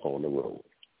shows back on the road.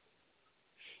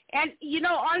 And,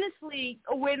 honestly,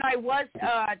 when I was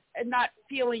not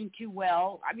feeling too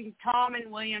well, I mean, Tom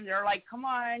and William, they're like, come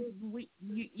on,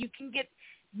 you can get –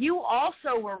 you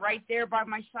also were right there by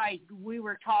my side. We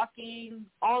were talking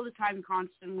all the time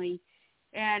constantly,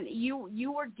 and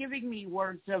you were giving me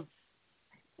words of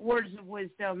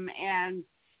wisdom, and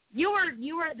you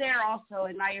were there also,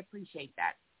 and I appreciate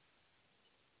that.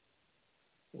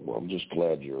 Well, I'm just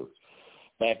glad you're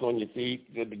back on your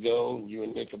feet, good to go. You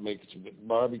and Nick are making some good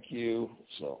barbecue,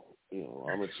 so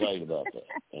I'm excited about that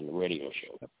and the radio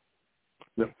show.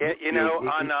 Yeah,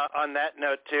 on that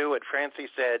note too, what Francie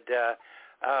said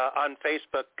on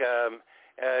Facebook,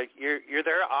 you're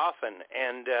there often,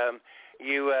 and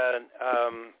you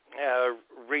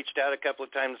reached out a couple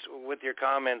of times with your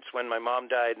comments when my mom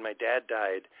died and my dad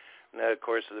died in the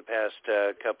course of the past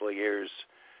couple of years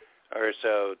or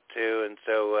so too, and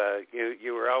so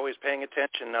you were always paying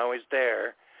attention, always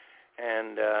there,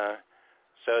 and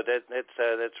so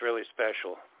that's really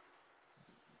special.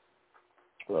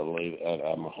 Well,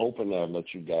 I'm hoping I'll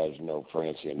let you guys know,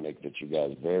 Francie and Nick, that you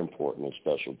guys are very important and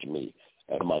special to me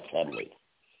and my family.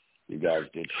 You guys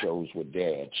did shows with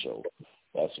Dad, so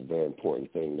that's a very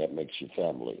important thing. That makes you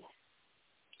family.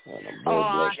 And I'm very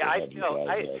blessed to have you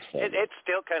guys as family. It's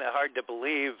still kind of hard to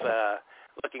believe,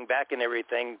 looking back and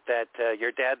everything, that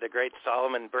your dad, the great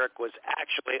Solomon Burke, was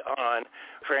actually on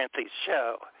Francie's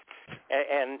show.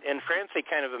 And Francie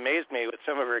kind of amazed me with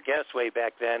some of her guests way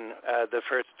back then, the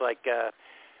first,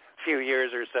 few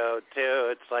years or so,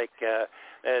 too. It's like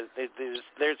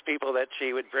there's people that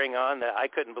she would bring on that I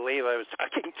couldn't believe I was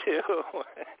talking to.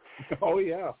 Oh,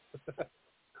 yeah.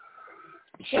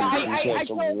 She's had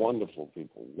some wonderful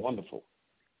people, wonderful.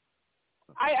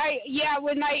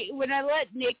 When I let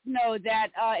Nick know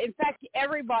that, in fact,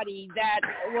 everybody that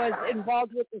was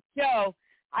involved with the show,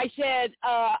 I said,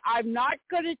 I'm not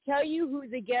going to tell you who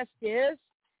the guest is,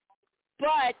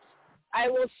 but I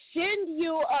will send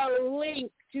you a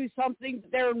link to something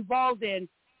they're involved in.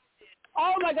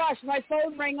 Oh, my gosh, my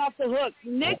phone rang off the hook.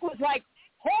 Nick was like,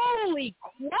 holy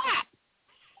crap.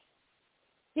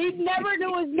 He never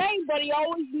knew his name, but he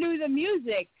always knew the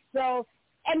music. So,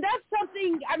 and that's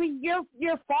something, I mean,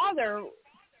 your father,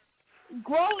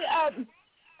 was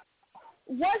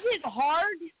it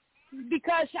hard?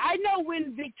 Because I know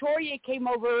when Victoria came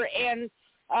over and,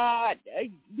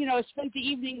 spent the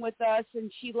evening with us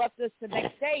and she left us the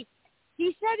next day,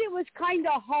 he said it was kind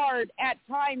of hard at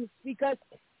times because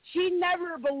she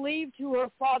never believed who her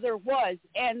father was.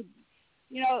 And,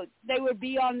 they would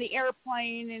be on the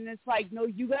airplane and it's like, no,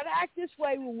 you got to act this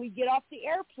way when we get off the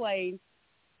airplane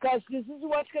because this is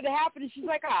what's going to happen. And she's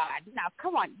like, no,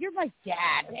 come on, you're my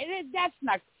dad. And that's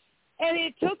not. And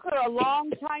it took her a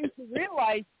long time to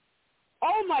realize,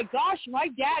 oh my gosh, my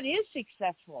dad is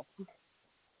successful.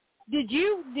 Did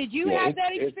you have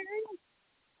that experience?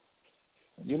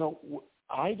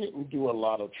 I didn't do a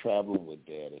lot of traveling with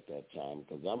Dad at that time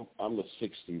because I'm the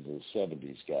 60s and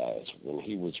 70s guys when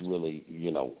he was really,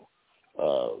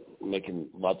 making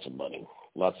lots of money.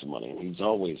 And he's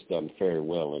always done very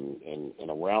well. And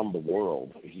around the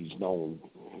world, he's known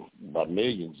by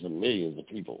millions and millions of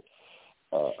people.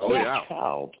 As a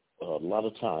child, a lot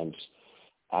of times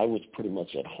I was pretty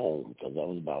much at home because I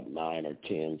was about 9 or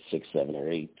 10, 6, 7, or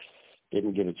 8.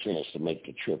 Didn't get a chance to make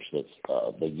the trips that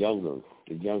the younger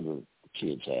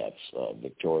kids have.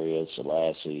 Victoria,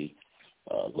 Selassie,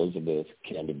 Elizabeth,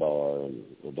 Candy Bar, and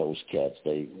those cats.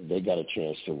 They got a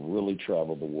chance to really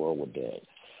travel the world with Dad.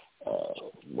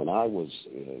 When I was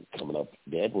coming up,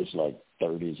 Dad was like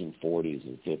 30s and 40s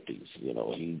and 50s.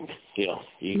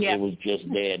 It was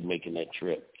just Dad making that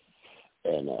trip.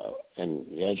 And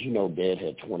as you know, Dad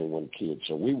had 21 kids,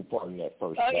 so we were part of that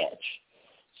first batch.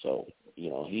 So,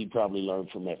 he probably learned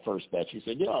from that first batch. He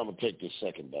said, I'm going to take this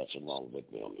second batch along with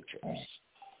me on the trips.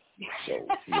 So,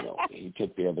 he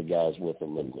took the other guys with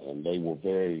him, and they were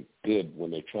very good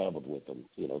when they traveled with him,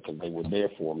 because they were there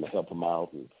for him to help him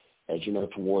out. And as you know,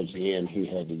 towards the end, he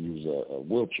had to use a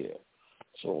wheelchair.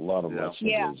 So a lot of my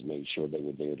siblings made sure they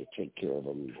were there to take care of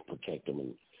him, protect him,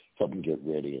 and help him get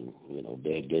ready. And,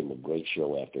 Dad gave him a great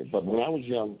show after. But when I was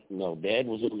young, Dad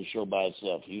was in the show by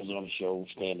himself. He was on the show,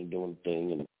 standing, doing the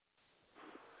thing. And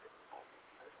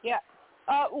yeah.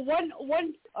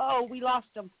 We lost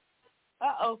him.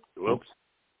 Uh-oh. Whoops.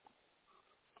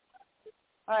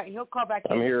 All right, he'll call back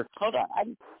in. I'm here. Hold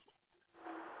on.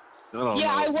 No,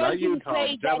 I was going to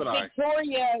say that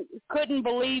Victoria couldn't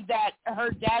believe that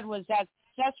her dad was that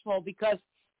successful because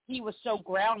he was so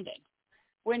grounded.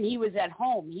 When he was at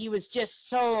home, he was just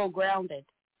so grounded.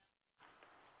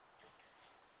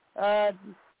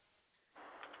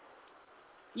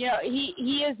 He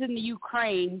is in the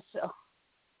Ukraine, so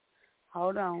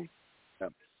hold on.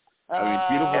 Yep.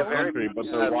 Beautiful country, but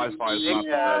their Wi-Fi is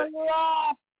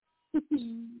not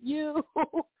You.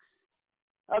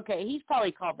 Okay, he's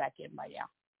probably called back in by now.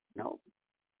 No.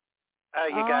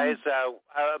 You guys,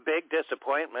 a big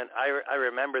disappointment. I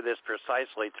remember this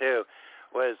precisely too.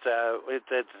 Was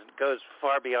it goes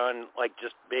far beyond like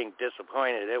just being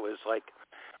disappointed. It was like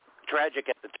tragic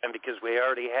at the time because we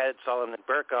already had Solomon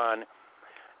Burke on,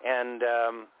 and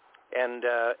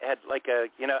had like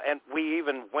and we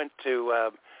even went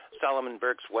to Solomon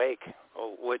Burke's wake,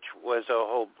 which was a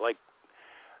whole like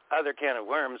other can of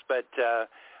worms. But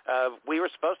we were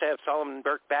supposed to have Solomon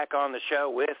Burke back on the show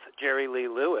with Jerry Lee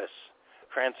Lewis.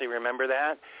 Francie, remember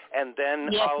that? And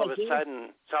then all of a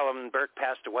sudden, Solomon Burke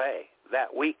passed away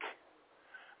that week.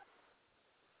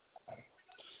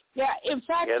 Yeah, in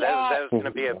fact, that was going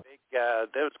to be a big.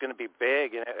 That was going to be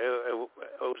big, and it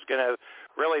was going to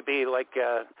really be like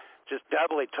just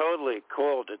doubly, totally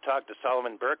cool to talk to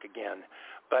Solomon Burke again.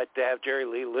 But to have Jerry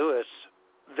Lee Lewis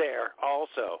there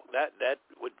also, that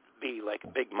would be like a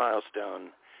big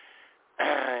milestone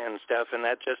and stuff, and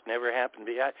that just never happened.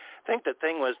 I think the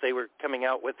thing was they were coming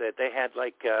out with it. They had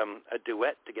like a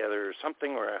duet together or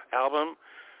something, or an album.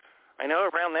 I know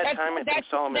around that time I think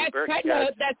Solomon Burke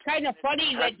that's kind of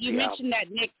funny that you mentioned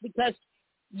that, Nick, because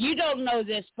you don't know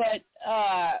this, but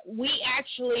we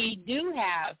actually do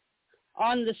have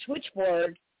on the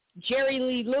switchboard Jerry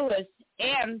Lee Lewis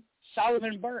and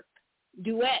Solomon Burke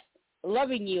duet,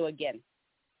 "Loving You Again."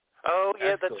 Oh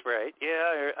yeah, that's right.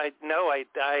 Yeah,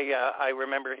 I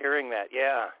remember hearing that.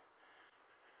 Yeah.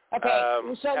 Okay,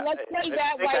 so let's play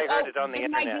that. I heard it on the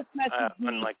internet.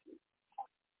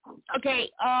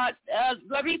 Okay,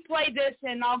 let me play this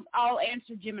and I'll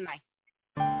answer Gemini.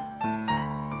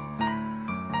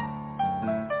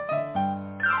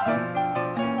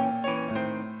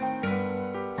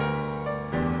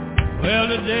 Well,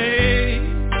 today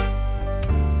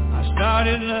I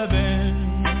started loving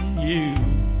you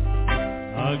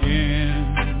again.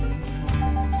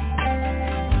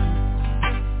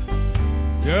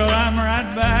 Girl, I'm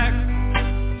right back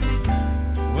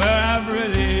where I've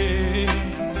really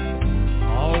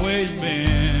always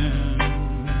been.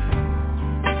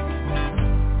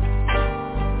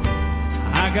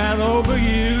 I got over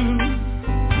you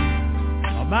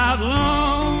about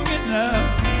long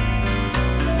enough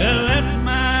to let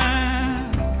my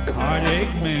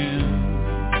heartache mend.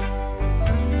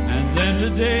 And then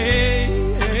today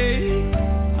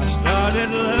I started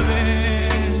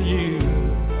loving you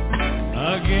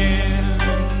again.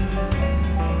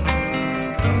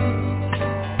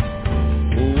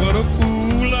 What a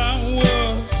fool I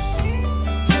was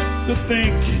to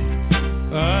think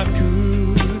I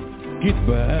could get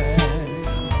by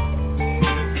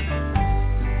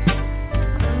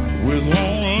with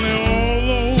only all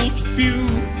those few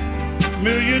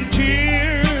million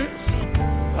tears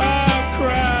I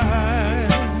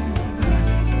cried.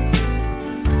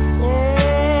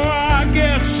 Oh, I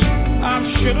guess I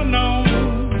should have known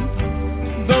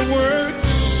the worst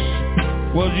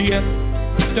was yet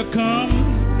to come.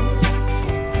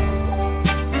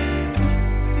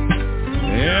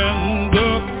 And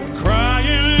the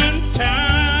crying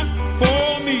time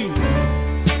for me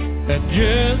had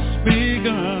just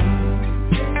begun.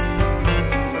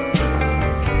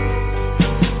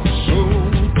 So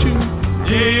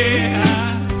today I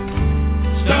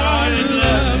started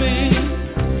loving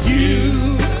you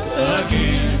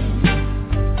again.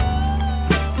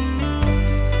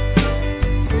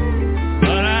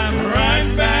 But I'm right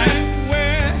back where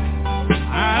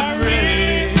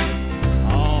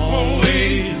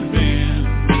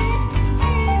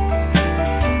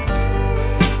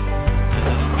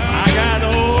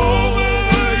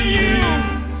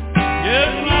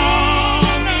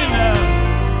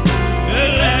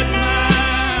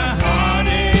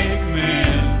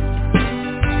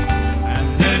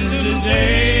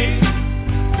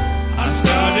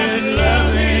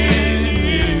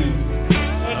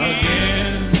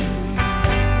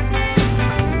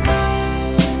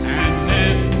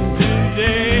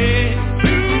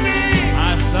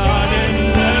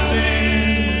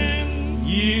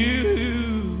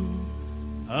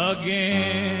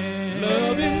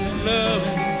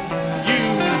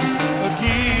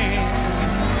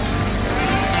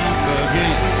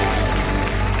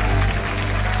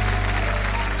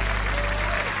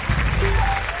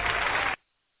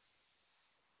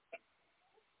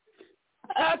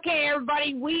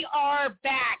Gemini, we are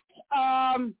back.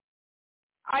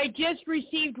 I just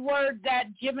received word that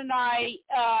Gemini,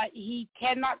 he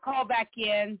cannot call back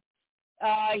in.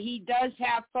 He does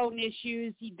have phone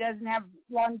issues. He doesn't have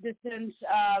long distance.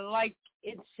 Like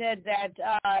it said that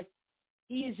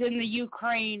he's in the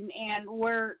Ukraine, and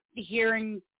we're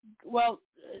hearing, well,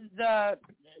 the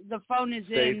phone is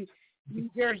in New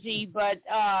Jersey, but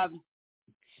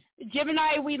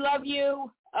Gemini, we love you.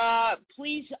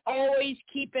 Please always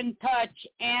keep in touch.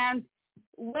 And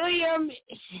William,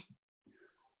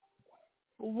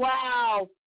 wow.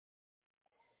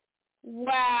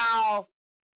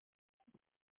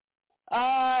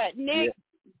 Nick. Yeah.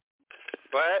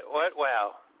 What?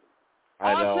 Wow.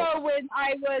 Also, when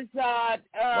I was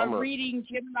reading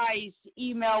Gemini's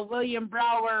email, William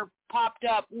Brower popped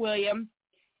up, William,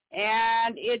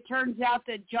 and it turns out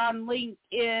that John Link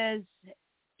is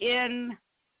in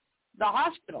the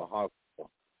hospital.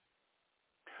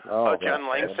 Oh, John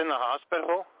Link's in the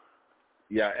hospital?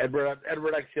 Yeah, Edward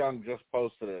X. Young just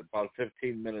posted it about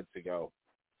 15 minutes ago.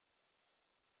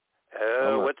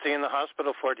 What's he in the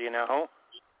hospital for, do you know?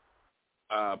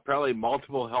 Apparently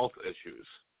multiple health issues.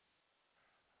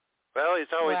 Well, he's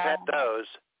always had those.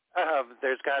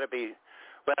 There's got to be,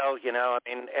 well, you know, I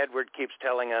mean, Edward keeps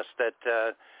telling us that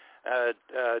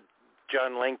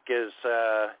John Link is,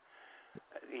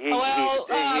 he's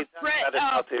talking about his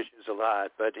health issues a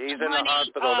lot, but he's in the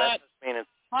hospital. That doesn't mean it's...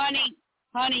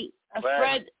 Honey,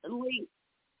 Fred Link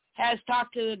has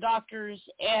talked to the doctors,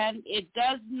 and it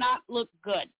does not look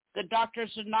good. The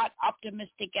doctors are not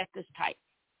optimistic at this time.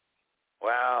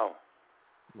 Wow.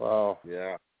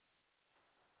 Yeah.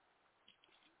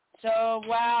 So,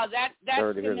 wow, that's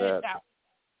sorry to hear that.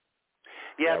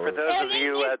 Yeah, for those of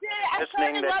you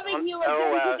listening that don't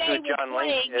know who John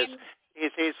Link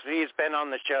is, he's been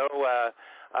on the show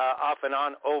off and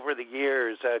on over the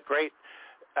years. A great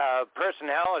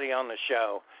personality on the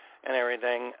show and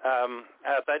everything.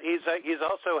 But he's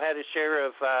also had a share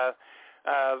of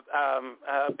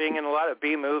being in a lot of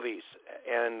B movies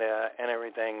and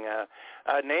everything.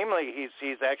 Namely,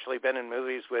 he's actually been in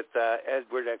movies with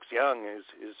Edward X. Young,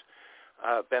 who's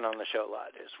been on the show a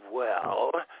lot as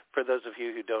well. For those of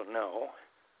you who don't know,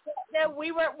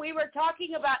 we were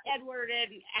talking about Edward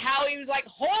and how he was like,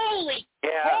 holy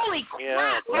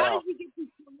crap! How did you get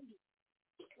this movie?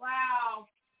 Wow.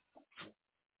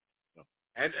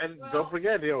 And don't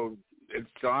forget, it's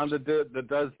John that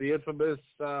does the infamous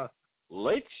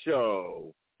Late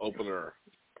Show opener.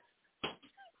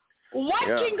 What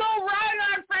can go wrong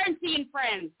on Frenzy and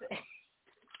Friends?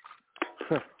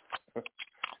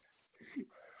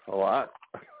 A lot.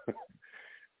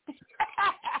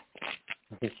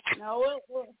 No,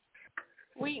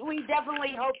 we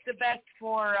definitely hope the best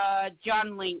for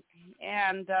John Link,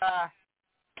 and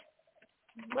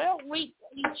well,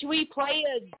 should we play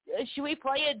a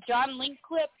John Link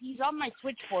clip? He's on my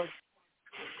switchboard.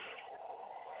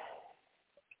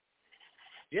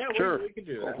 Yeah, sure. We can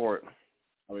do that. Go for it.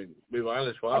 I mean, we might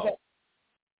as well. Okay.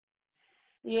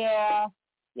 Yeah,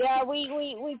 we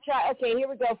try. Okay, here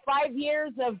we go. 5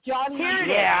 years of John Link.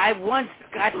 Yeah, I once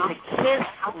got to kiss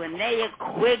Linnea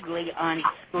Quigley on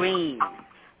screen.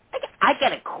 I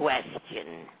got a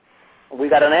question. We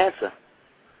got an answer.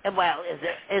 Well,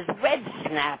 is red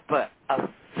snapper a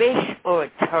fish or a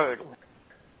turtle?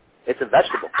 It's a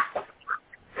vegetable.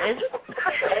 Is it? I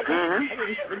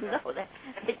didn't even know that.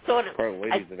 I thought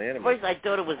first I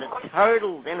thought it was a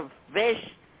turtle, then a fish.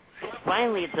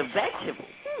 Finally, it's a vegetable.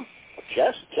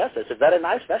 Yes, it's a very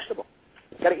nice vegetable.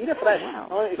 You gotta eat it fresh.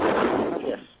 Wow.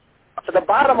 Yes. To the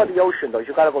bottom of the ocean, though,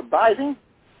 you gotta go diving,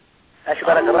 and you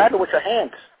gotta grab it with your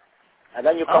hands, and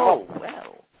then you come up. Oh,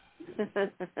 well.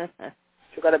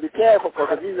 You gotta be careful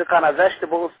because these are the kind of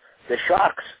vegetables the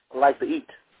sharks like to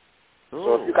eat. Ooh.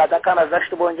 So if you got that kind of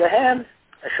vegetable in your hand,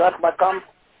 a shark might come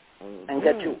and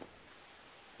get you.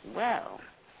 Well.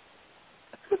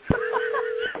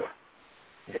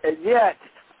 And yet,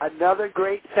 another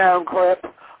great sound clip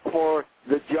for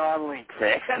the John Link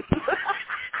fan.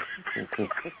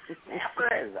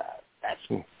 Where is that? That's...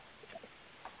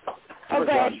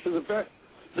 Okay.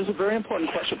 This is a very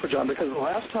important question for John, because the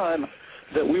last time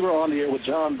that we were on the air with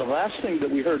John, the last thing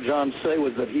that we heard John say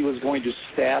was that he was going to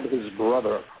stab his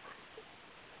brother.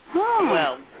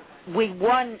 Well, we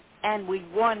won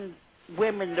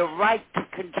women the right to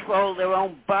control their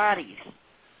own bodies.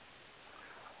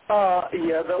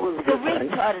 Yeah, that was a good thing.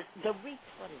 The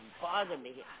retarded bother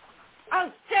me.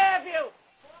 I'll stab you!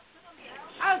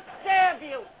 I'll stab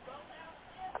you!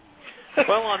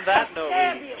 Well, on that note,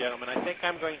 ladies and gentlemen, I think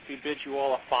I'm going to bid you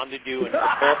all a fondue and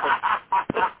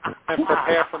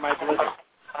prepare for my blizzard.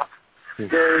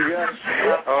 There you go.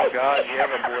 Oh, God, you have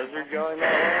a blizzard going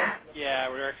that way? Yeah,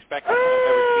 we're expecting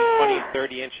between 20 and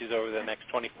 30 inches over the next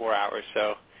 24 hours,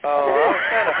 so. Oh, I was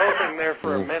kind of hoping there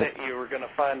for a minute you were going to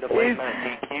find a late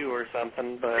night DQ or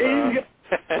something, but... He's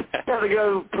got to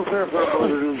go prepare for a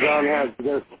blizzard, and John has to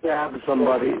go stab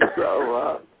somebody,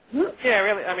 so... Yeah,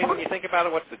 really, I mean, when you think about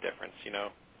it, what's the difference, you know?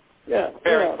 Yeah.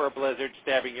 Preparing for a blizzard,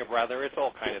 stabbing your brother, it's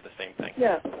all kind of the same thing.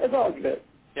 Yeah, it's all good.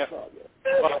 Yep. It's all good.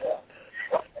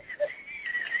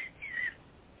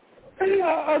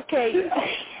 Well, okay.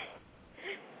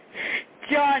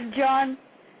 John,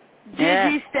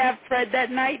 did you stab Fred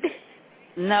that night?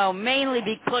 No, mainly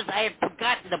because I had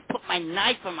forgotten to put my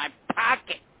knife in my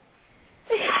pocket.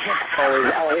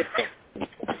 Always.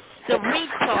 The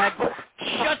retard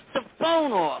shut the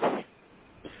phone off.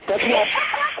 That's what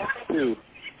I do.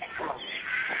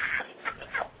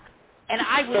 And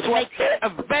I was making a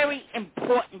very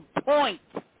important point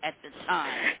at the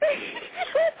time.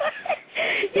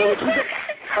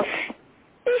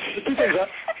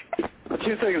 The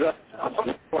two things that's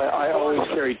why I always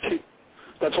carry two.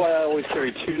 That's why I always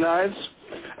carry two knives.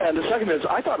 And the second is,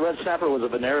 I thought red snapper was a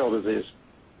venereal disease.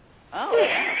 Oh.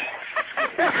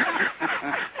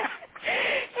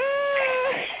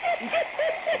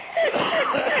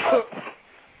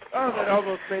 Oh, that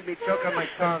almost made me choke on my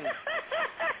tongue.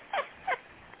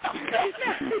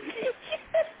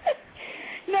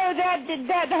 No,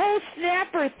 that whole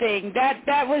snapper thing,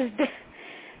 that was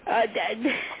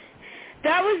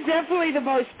definitely the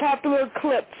most popular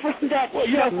clip from that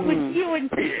show when you and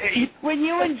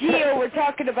Gio were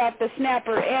talking about the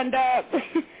snapper. And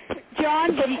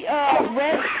John, the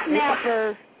red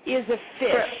snapper is a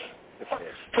fish.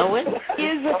 Oh, it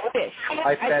is a fish.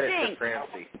 I fed it to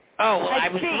Francie. Oh, well, I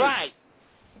was right.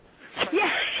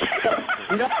 Yeah.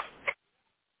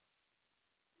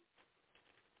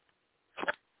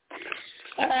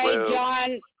 All right, John.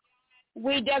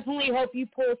 We definitely hope you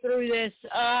pull through this.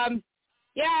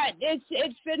 Yeah,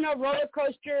 it's been a roller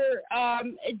coaster.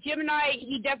 Gemini,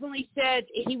 he definitely said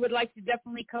he would like to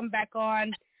definitely come back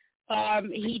on.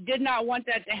 He did not want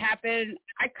that to happen.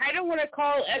 I kind of want to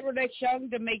call Edward X. Young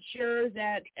to make sure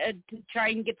that to try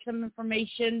and get some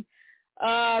information.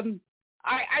 I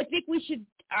think we should.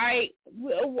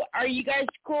 Are you guys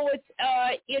cool with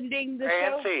ending the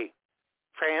show?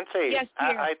 Francie. Yes,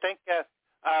 dear. I think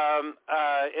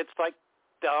it's like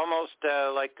almost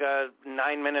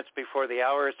 9 minutes before the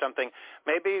hour or something.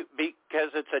 Maybe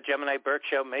because it's a Gemini Burke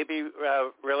show, maybe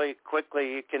really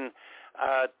quickly you can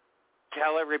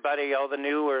tell everybody, all the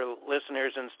newer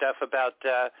listeners and stuff, about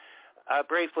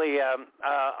briefly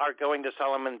our going to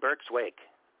Solomon Burke's wake.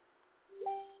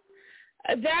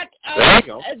 That was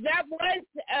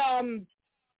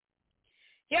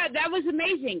that was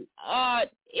amazing.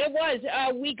 It was.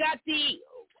 We got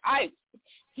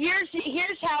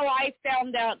Here's how I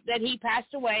found out that he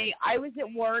passed away. I was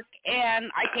at work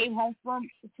and I came home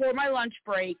for my lunch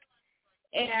break.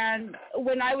 And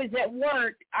when I was at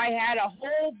work, I had a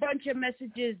whole bunch of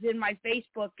messages in my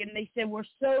Facebook, and they said, "We're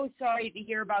so sorry to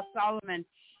hear about Solomon.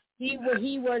 He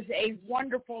was a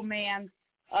wonderful man.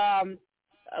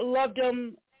 I loved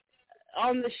him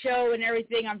on the show and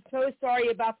everything. I'm so sorry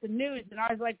about the news." And I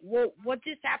was like, "Well, what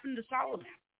just happened to Solomon?"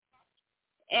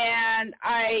 And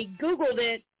I Googled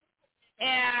it,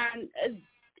 and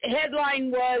the headline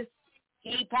was,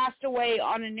 "He passed away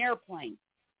on an airplane."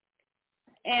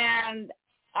 And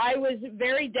I was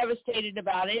very devastated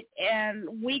about it,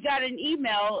 and we got an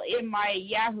email in my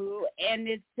Yahoo, and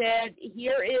it said,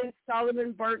 "Here is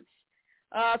Solomon Burke's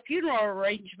funeral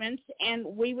arrangements, and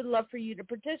we would love for you to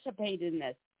participate in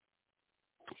this."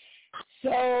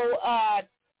 So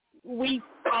we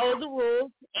followed the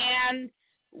rules, and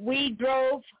we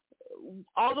drove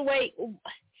all the way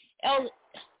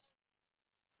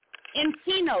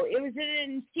Encino. It was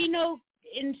in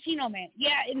Encino, man.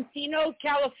 Yeah, Encino,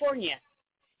 California.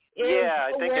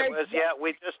 I think it was. Yeah,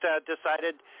 we just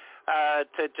decided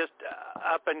to just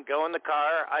up and go in the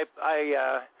car.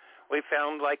 We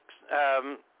found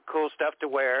cool stuff to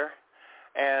wear,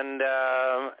 and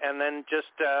then just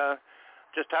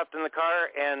hopped in the car.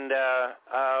 And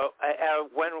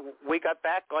when we got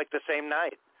back, the same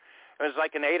night, it was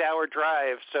like an 8-hour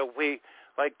drive. So we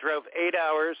drove 8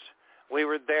 hours. We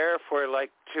were there for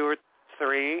 2 or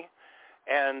 3.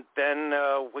 And then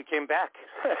we came back.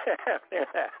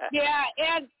 Yeah,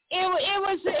 and it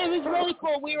was really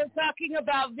cool. We were talking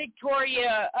about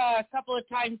Victoria a couple of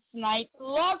times tonight.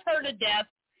 Love her to death.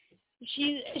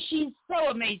 She's so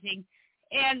amazing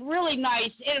and really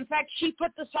nice. And in fact, she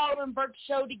put the Solomon Burke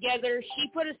show together. She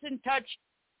put us in touch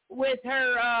with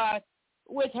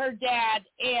her dad,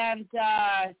 and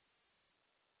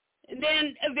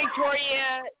then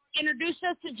Victoria introduced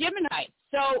us to Gemini.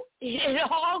 So it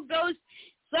all goes,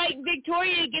 it's like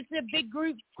Victoria gets a big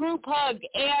group hug.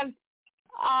 And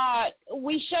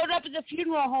we showed up at the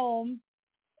funeral home,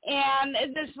 and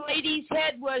this lady's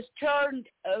head was turned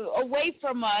away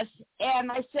from us.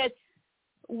 And I said,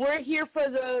 we're here for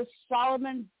the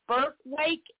Solomon Burke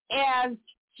wake. And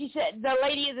she said, the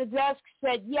lady at the desk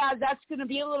said, yeah, that's going to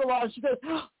be a little while. She goes,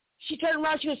 oh, she turned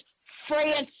around, she goes,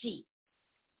 Francie.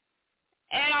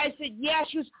 And I said, yeah.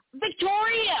 She goes,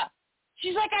 Victoria.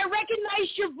 She's like, I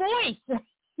recognized your voice.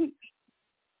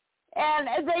 And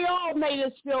they all made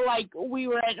us feel like we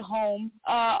were at home.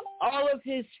 All of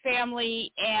his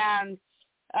family and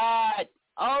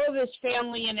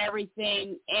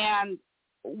everything. And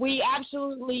we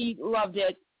absolutely loved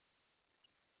it.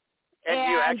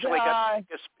 And you actually got to make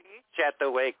a speech at the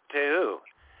wake, too.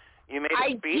 You made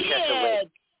a speech at the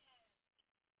wake.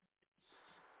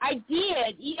 I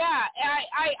did, yeah.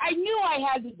 I knew I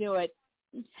had to do it.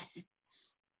 You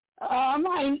got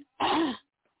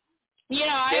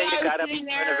up in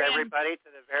front of everybody to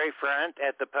the very front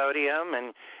at the podium,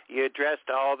 and you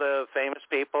addressed all the famous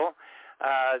people,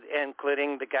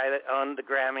 including the guy that owned the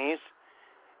Grammys,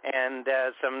 and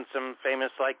some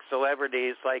famous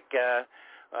celebrities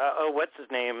what's his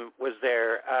name was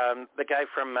there? The guy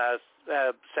from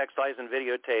Sex, Lies, and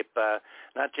Videotape,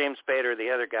 not James Spader, the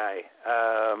other guy.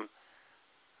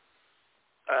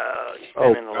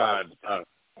 God.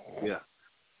 Yeah.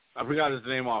 I forgot his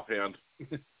name offhand.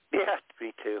 Yeah,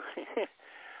 me too.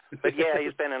 But yeah,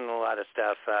 he's been in a lot of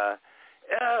stuff.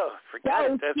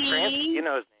 Forgot it. That's Francis. You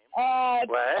know his name.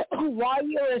 What? While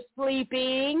you were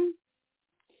sleeping.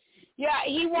 Yeah,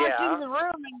 he walked into the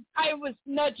room, and I was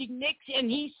nudging Nick, and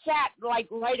he sat,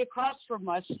 right across from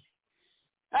us.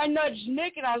 I nudged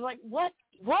Nick, and I was like, what?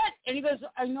 And he goes,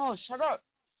 I know, shut up.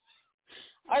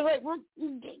 I was like, what?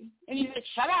 And he's like,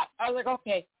 shut up. I was like,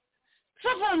 okay.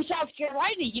 Except from South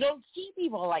Carolina, you don't see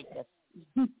people like this.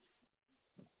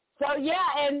 So,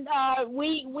 yeah, and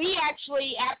we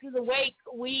actually, after the wake,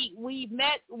 we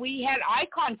met, we had eye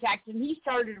contact, and he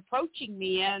started approaching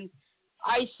me, and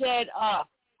I said, hi.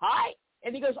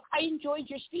 And he goes, I enjoyed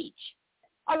your speech.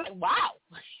 I was like, wow.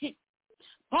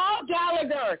 Paul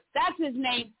Gallagher. That's his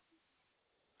name.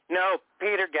 No,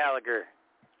 Peter Gallagher.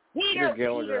 Peter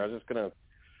Gallagher. I was just going to.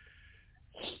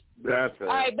 That's it. All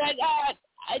right, but,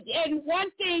 and one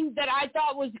thing that I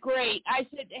thought was great, I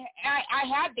said, I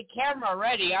had the camera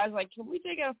ready. I was like, can we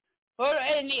take a photo?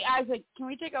 And I was like, can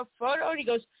we take a photo? And he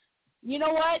goes, you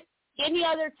know what? Any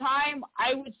other time,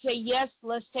 I would say, yes,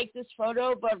 let's take this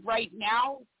photo. But right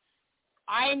now,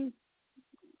 I'm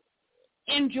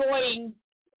enjoying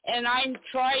and I'm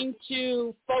trying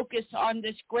to focus on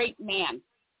this great man.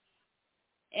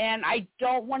 And I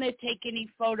don't want to take any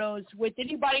photos with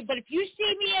anybody. But if you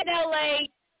see me in L.A.,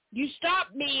 you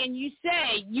stop me and you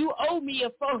say, you owe me a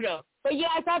photo. But, yeah,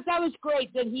 I thought that was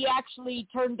great that he actually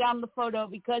turned down the photo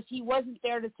because he wasn't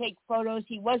there to take photos.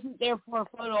 He wasn't there for a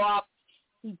photo op.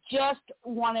 He just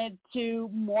wanted to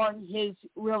mourn his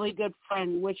really good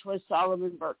friend, which was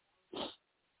Solomon Burke.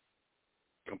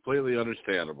 Completely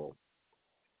understandable.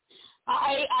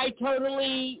 I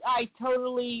totally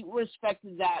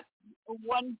respected that.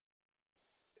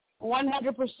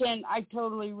 100%, I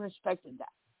totally respected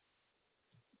that.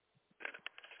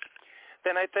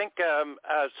 Then I think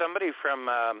somebody from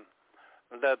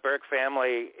the Burke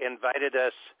family invited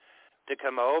us to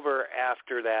come over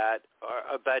after that,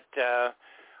 but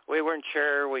we weren't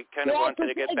sure. We kind of wanted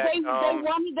to get back home. They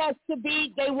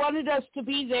wanted us to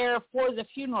be there for the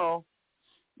funeral.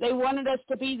 They wanted us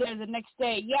to be there the next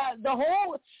day. Yeah,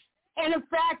 and in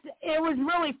fact, it was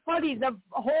really funny. The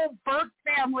whole Burke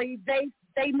family, they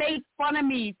made fun of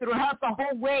me throughout the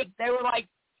whole week. They were like,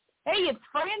 hey, it's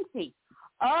Francie.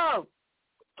 Oh,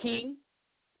 King,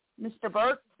 Mr.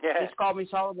 Burke, just call me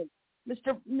Solomon.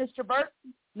 Mr. Burke,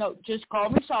 no, just call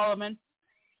me Solomon.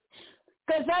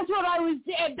 Because that's what I was,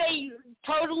 they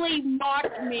totally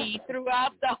mocked me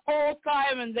throughout the whole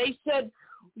time, and they said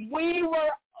we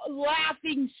were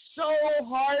laughing so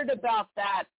hard about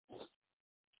that.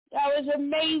 That was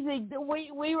amazing.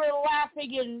 We were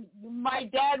laughing, and my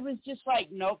dad was just like,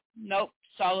 nope,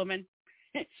 Solomon.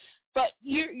 But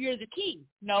you're the king.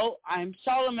 No, I'm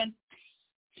Solomon.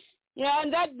 You know,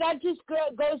 and that just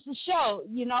goes to show,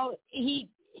 you know, he's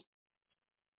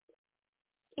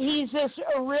just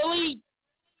a really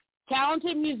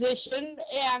talented musician,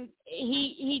 and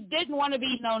he didn't want to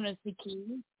be known as the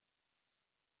king.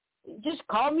 Just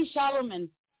call me Solomon.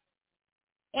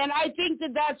 And I think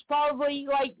that's probably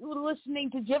like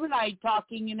listening to Gemini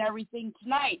talking and everything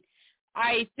tonight.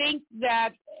 I think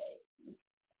that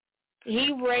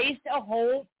he raised a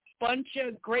whole bunch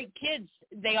of great kids.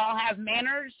 They all have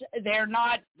manners. They're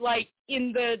not like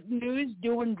in the news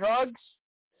doing drugs,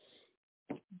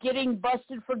 getting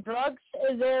busted for drugs.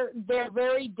 They're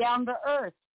very down to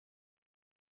earth,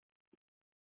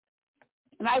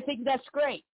 and I think that's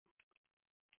great.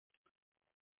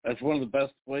 That's one of the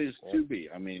best ways to be.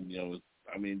 I mean,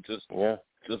 just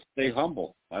stay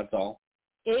humble. That's all.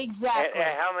 Exactly.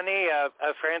 How many,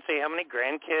 Francie? How many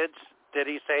grandkids did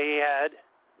he say he had?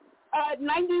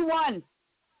 91.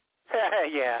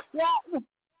 Yeah.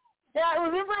 Yeah, I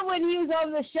remember when he was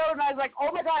on the show, and I was like,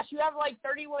 oh, my gosh, you have like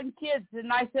 31 kids.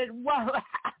 And I said, well,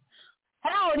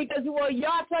 how? And he goes, well,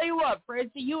 yeah, I'll tell you what,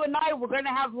 Francie, you and I, we're going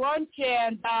to have lunch,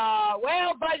 and,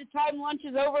 well, by the time lunch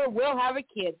is over, we'll have a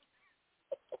kid.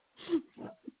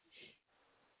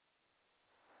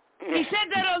 He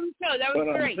said that on the show. That was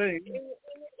great.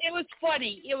 It was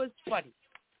funny. It was funny.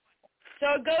 So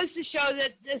it goes to show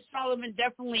that this Solomon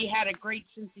definitely had a great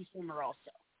sense of humor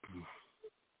also.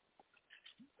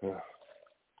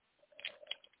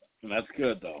 And that's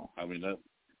good, though. I mean,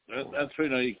 that's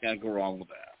really, you can't go wrong with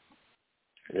that.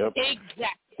 Yep.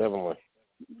 Exactly. Definitely.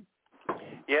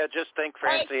 Yeah, just think,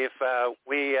 Francie, if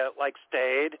we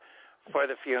stayed for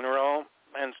the funeral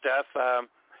and stuff.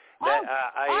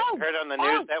 I heard on the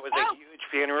news that was a huge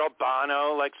funeral.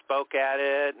 Bono spoke at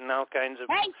it, and all kinds of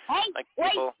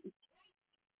people.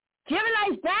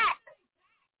 Gemini's back.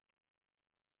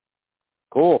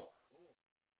 Cool.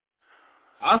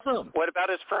 Awesome. What about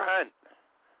his front?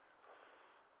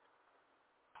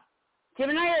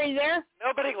 Gemini, are you there?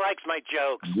 Nobody likes my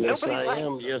jokes. Yes, Nobody I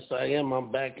am. Yes, I am. I'm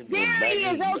back at the There he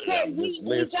is. Okay, we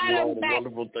got all him the back.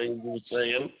 wonderful things you were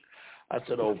saying. I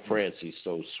said, oh, Francie's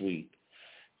so sweet.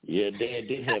 Yeah, Dad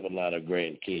did have a lot of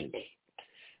grandkids.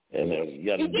 And you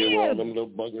got to deal with all them little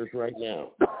buggers right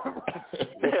now.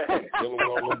 Dealing with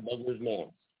all them buggers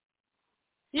now.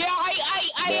 Yeah,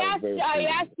 I asked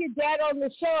your dad on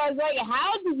the show, I was like,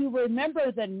 how do you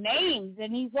remember the names?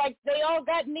 And he's like, they all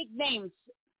got nicknames.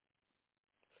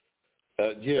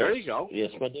 Yes. There you go.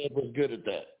 Yes, my dad was good at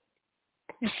that.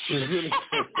 He's really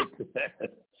good at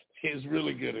that. He's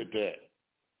really good at that.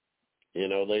 You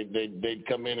know, they'd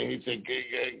come in and he'd say,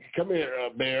 come here,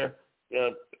 Bear.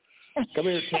 Come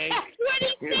here, Tank. That's what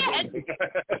he said.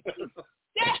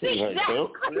 That's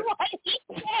exactly what he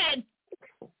said.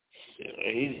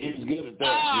 He's good at that.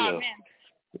 Oh, man.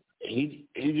 He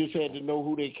just had to know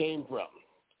who they came from.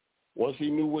 Once he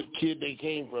knew what kid they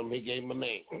came from, he gave them a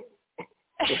name.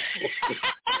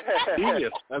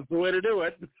 Genius. That's the way to do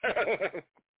it.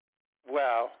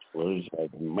 Wow. Well, he's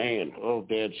like, man, oh,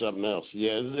 Dad, something else.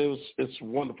 Yeah, it's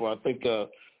wonderful. I think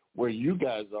where you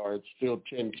guys are, it's still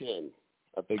 10-10.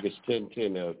 I think it's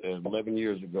 10-10. 11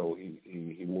 years ago,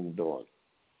 he moved on.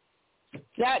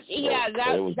 That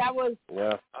was.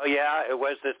 Yeah. Oh, yeah, it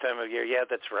was this time of year. Yeah,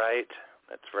 that's right.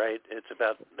 That's right. It's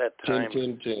about that time.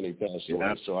 10-10, he passed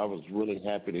away. So I was really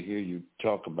happy to hear you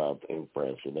talk about him,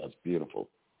 Francie. That's beautiful.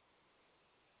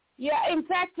 Yeah, in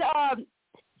fact,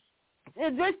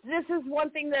 this is one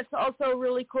thing that's also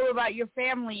really cool about your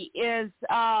family is,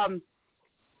 my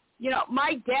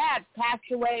dad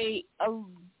passed away a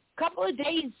couple of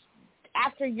days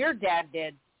after your dad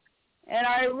did. And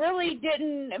I really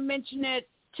didn't mention it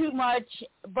too much,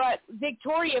 but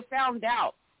Victoria found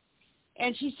out.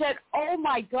 And she said, oh,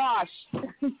 my gosh,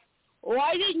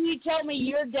 why didn't you tell me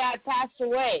your dad passed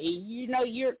away? You know,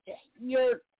 you're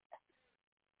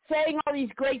saying all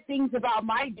these great things about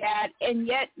my dad, and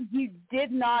yet you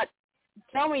did not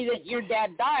tell me that your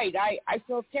dad died. I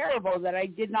feel terrible that I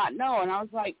did not know. And I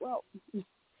was like, well,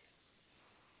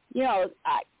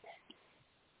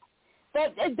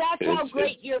 that's how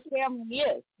great your family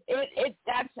is.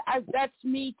 That's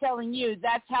me telling you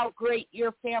that's how great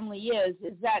your family is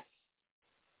that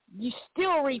you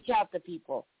still reach out to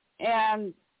people,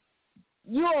 and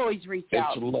you always reach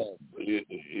out. It's love.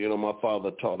 My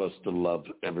father taught us to love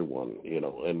everyone,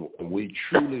 and we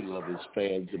truly love his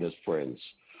fans and his friends.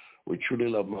 We truly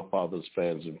love my father's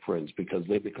fans and friends because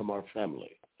they become our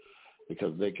family.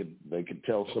 Because they could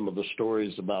tell some of the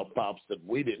stories about Pops that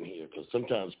we didn't hear. Because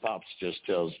sometimes Pops just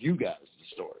tells you guys the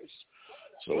stories.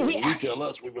 So when you tell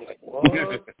us, we be like,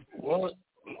 what?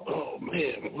 Oh,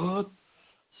 man, what?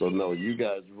 So, no, you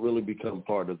guys really become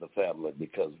part of the family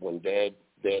because when Dad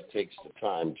takes the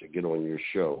time to get on your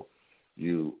show,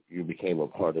 you became a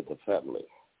part of the family,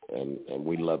 and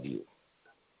we love you.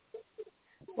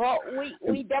 Well,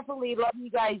 we definitely love you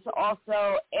guys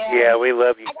also. And yeah, we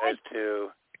love you guys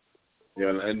too.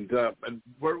 Yeah, and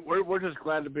we're just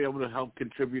glad to be able to help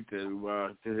contribute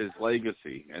to his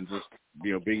legacy and just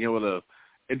being able to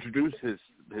introduce his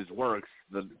works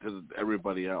to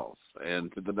everybody else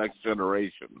and to the next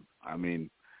generation. I mean,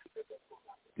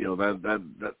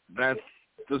 that's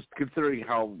just considering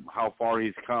how far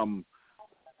he's come,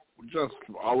 just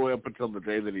all the way up until the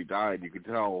day that he died. You could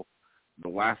tell the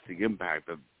lasting impact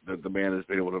that the man has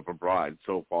been able to provide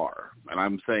so far. And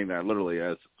I'm saying that literally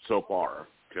as so far,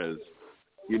 because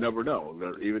you never know.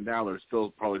 Even now, there's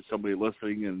still probably somebody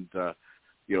listening and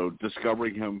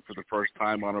discovering him for the first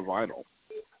time on a vinyl.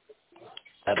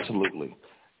 Absolutely.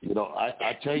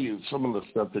 I tell you, some of the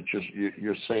stuff that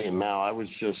you're saying now, I was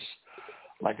just,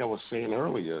 like I was saying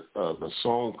earlier, the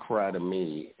song Cry to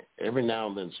Me, every now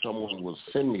and then someone will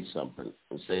send me something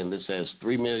and saying this has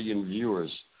 3 million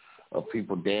viewers of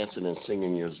people dancing and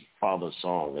singing your father's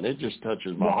song. And it just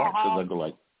touches my heart because I go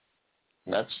like,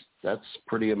 that's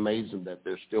pretty amazing that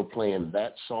they're still playing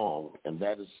that song, and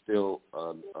that is still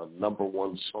a number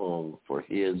one song for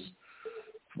his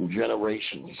from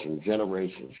generations and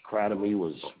generations. Cry to Me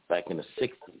was back in the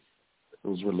 60s. It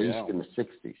was released in the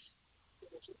 60s.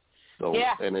 So,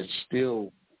 and it's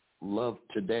still loved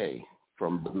today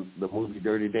from the movie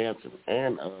Dirty Dancing.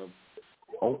 And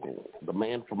Uncle, the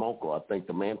Man from Uncle, I think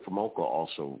the Man from Uncle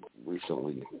also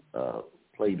recently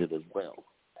played it as well.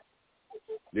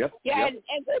 Yep. Yeah, yep.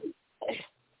 And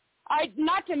I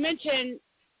not to mention,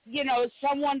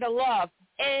 Someone to Love.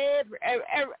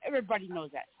 Everybody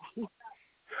knows that song.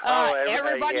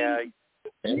 Everybody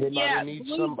needs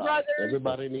somebody. Brothers.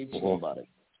 Everybody needs somebody.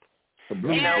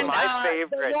 My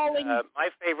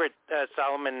favorite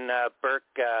Solomon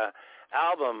Burke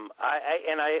album.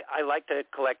 I like to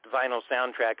collect vinyl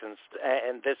soundtracks and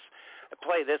I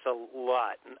play this a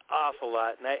lot, an awful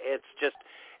lot, and it's just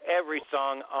every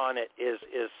song on it is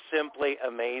simply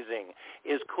amazing.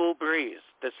 Is Cool Breeze,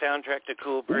 the soundtrack to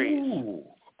Cool Breeze. Ooh.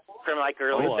 From like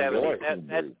early 70s.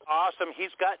 That's awesome.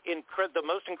 He's got the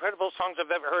most incredible songs I've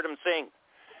ever heard him sing.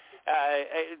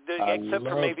 Except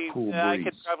for maybe I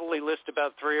could probably list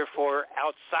about 3 or 4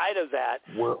 outside of that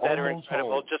that are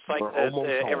incredible, home. Just like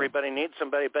Everybody Needs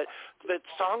Somebody. But the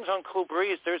songs on Cool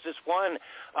Breeze, there's this one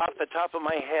off the top of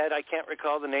my head. I can't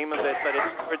recall the name of it, but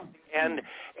it's towards the end,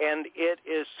 and it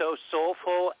is so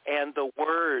soulful, and the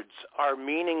words are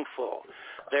meaningful.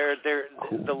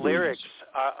 The lyrics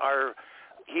are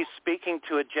he's speaking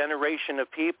to a generation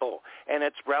of people, and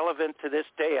it's relevant to this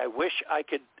day. I wish I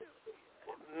could.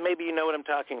 Maybe you know what I'm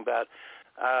talking about.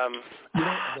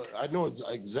 I know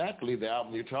exactly the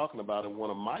album you're talking about, and one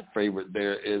of my favorite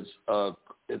there is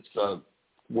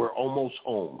We're Almost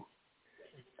Home.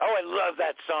 Oh, I love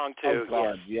that song too. Oh,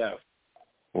 God, yes.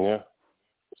 Yeah.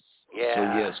 Yeah. So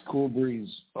yes, Cool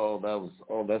Breeze.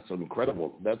 That's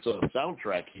incredible. That's a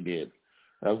soundtrack he did.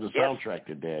 That was a soundtrack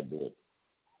that Dad did.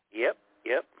 Yep.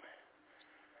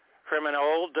 From an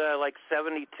old like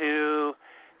 72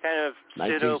 kind of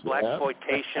pseudo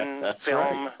blaxploitation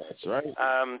film. Right. That's right.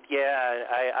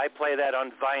 I play that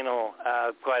on vinyl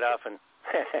quite often.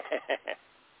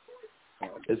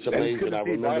 It's amazing. I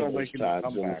remember those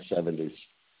times in the 70s.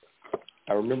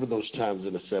 I remember those times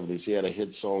in the 70s. He had a hit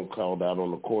song called Out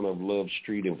on the Corner of Love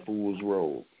Street and Fool's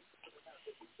Road.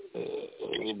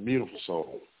 A beautiful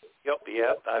song. Yep,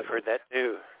 I've heard that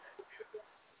too.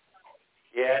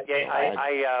 Yeah.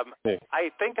 I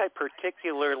think I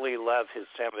particularly love his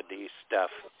 70s stuff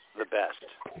the best.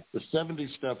 The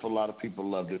 70s stuff, a lot of people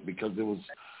loved it because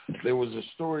there was a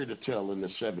story to tell in the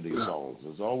 70s songs.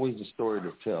 There's always a story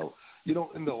to tell.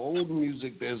 In the old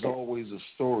music, there's always a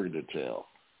story to tell.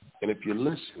 And if you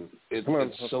listen, it's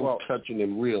so touching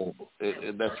and real.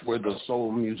 That's where the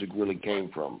soul music really came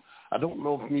from. I don't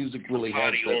know if music really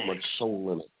has that much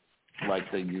soul in it like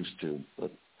they used to,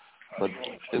 but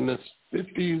in the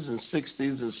 50s and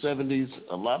 60s and 70s,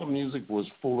 a lot of music was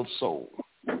full of soul.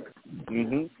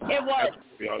 Mm-hmm. It was.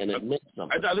 And it meant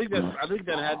something. I think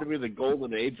that had to be the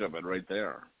golden age of it right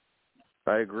there.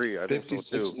 I agree. I think 50s,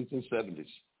 so too. 60s, and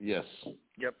 70s. Yes.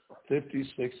 Yep.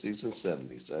 50s, 60s, and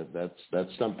 70s.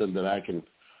 That's something that I can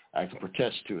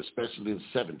protest to, especially the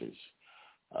 70s.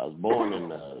 I was born in,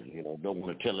 don't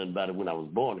want to tell anybody when I was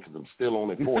born because I'm still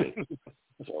only 40.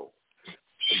 So,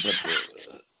 but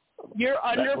you're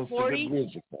under 40?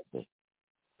 Music,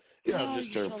 yeah, I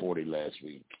just turned 40 last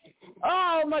week.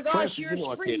 Oh my gosh, Francis, you're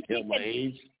I can't tell my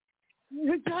age.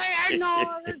 I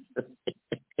know.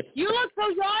 You look so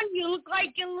young. You look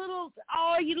like a little.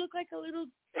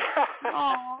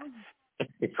 Oh.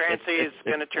 Francie's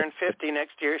going to turn 50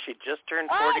 next year. She just turned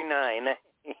 49.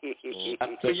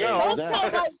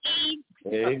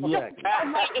 Exactly.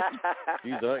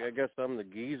 I guess I'm the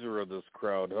geezer of this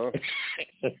crowd, huh?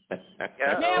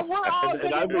 Man, we're all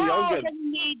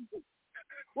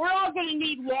going to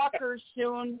need walkers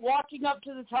soon. Walking up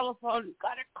to the telephone,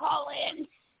 gotta call in.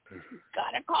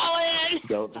 I'm calling.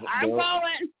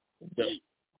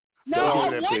 No,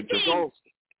 one thing.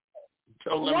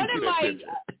 One of my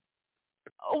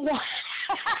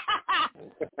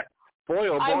boy,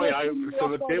 oh boy! So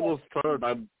the tables turned.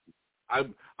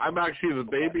 I'm actually the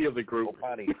baby of the group.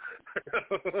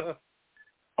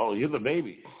 Oh, you're the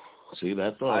baby. See,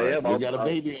 that's all right. We got a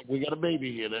baby. We got a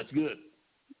baby here. That's good.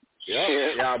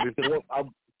 Yeah.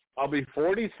 I'll be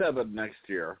 47 next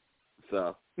year.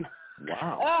 So.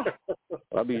 Wow.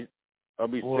 I'll be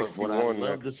 61 I'd love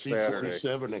next to see Saturday.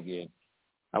 47 again.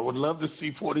 I would love to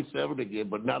see 47 again,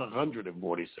 but not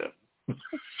 147.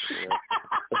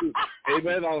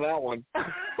 Amen on that one.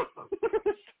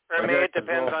 For me, it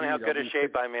depends on how good a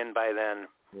shape I'm in by then.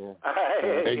 Yeah.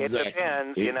 It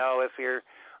depends. You know, if you're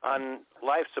on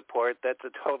life support, that's a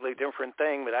totally different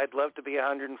thing. But I'd love to be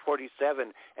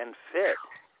 147 and fit.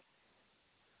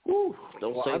 Whew,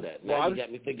 don't say that. Now you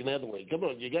got me thinking the other way. Come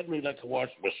on, you got me like a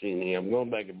washing machine here. I'm going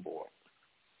back and forth.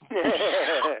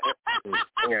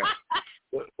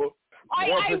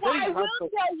 I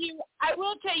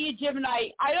will tell you, Gemini,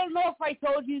 I don't know if I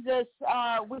told you this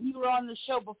when you were on the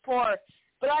show before,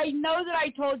 but I know that I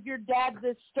told your dad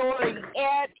this story,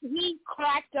 and he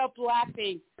cracked up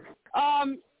laughing.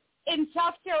 In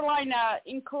South Carolina,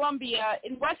 in Columbia,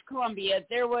 in West Columbia,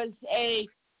 there was a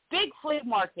big flea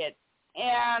market,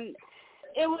 and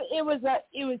it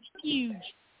was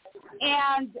huge.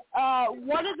 And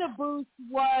one of the booths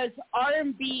was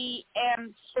R&B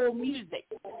and soul music.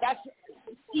 That's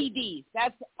CDs.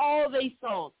 That's all they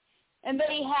sold. And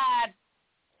they had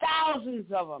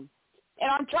thousands of them. And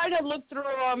I'm trying to look through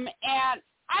them, and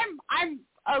I'm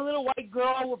a little white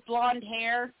girl with blonde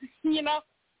hair, you know,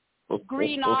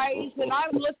 green eyes, and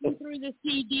I'm looking through the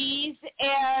CDs,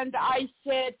 and I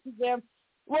said to them,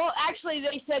 well, actually,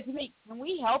 they said to me, can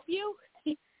we help you?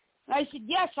 And I said,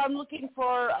 yes, I'm looking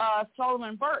for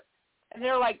Solomon Burke. And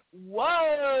they're like,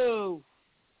 whoa,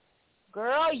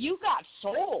 girl, you got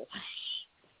soul.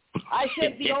 I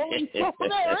said, the only soul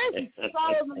there is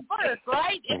Solomon Burke,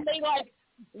 right? And they like,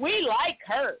 we like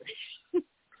her.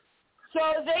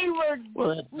 So they were.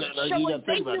 Well, you got to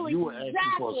think about it. You were asking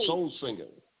for a soul singer.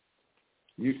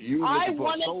 You were looking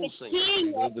for a soul singer.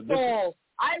 King of soul.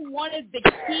 I wanted the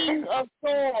king of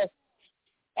soul.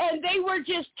 And they were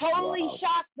just totally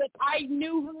shocked that I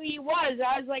knew who he was.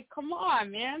 I was like, come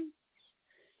on, man.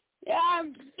 Yeah,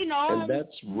 you know. And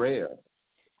that's rare.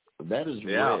 That is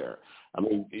rare. I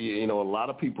mean, you know, a lot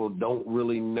of people don't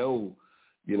really know,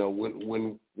 you know,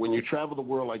 when you travel the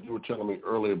world, like you were telling me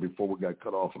earlier before we got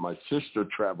cut off, and my sister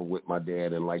traveled with my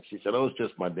dad, and like she said, oh, it's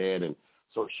just my dad. And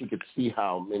so she could see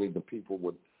how many of the people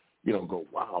would, you know, go,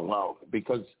 wow.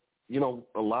 Because, you know,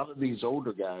 a lot of these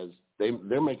older guys,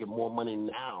 they're making more money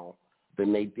now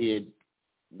than they did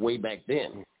way back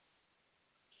then.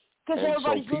 And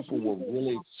so people were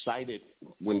really excited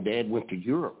when Dad went to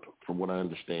Europe, from what I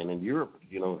understand. And Europe,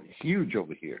 you know, huge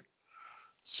over here.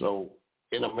 So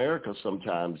in America,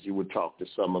 sometimes you would talk to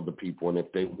some of the people, and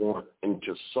if they weren't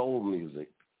into soul music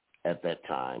at that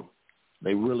time,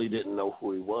 they really didn't know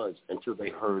who he was until they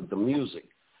heard the music.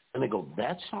 And they go,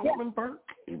 that's Solomon Burke?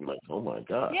 You'd be like, oh, my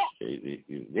gosh.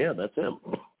 Yeah, that's him.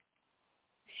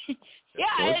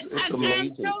 It's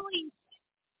amazing.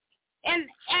 And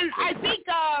I think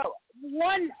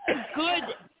one good,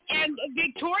 and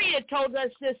Victoria told us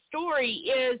this story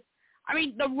is, I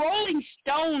mean, the Rolling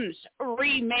Stones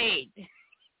remade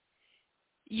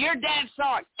your dad's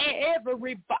song,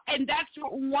 and that's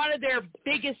one of their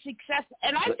biggest success.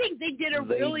 And I think they did a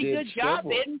really good job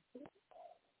in.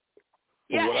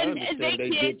 Yeah, and they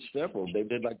did several. They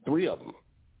did like 3 of them.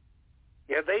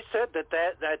 Yeah, they said that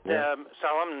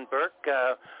Solomon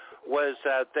Burke was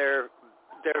their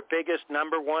biggest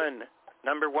number one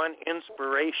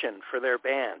inspiration for their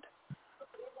band.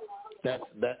 That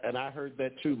and I heard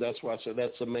that too. That's why I said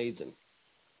that's amazing.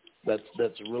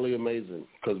 That's really amazing,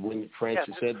 because when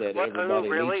Francis said that, everybody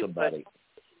needs somebody.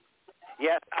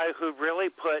 Who really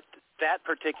put that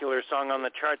particular song on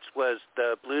the charts was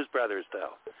the Blues Brothers,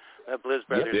 though. The Blues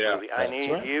Brothers movie. I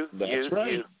Need You. That's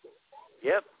right. You.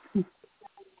 Yep.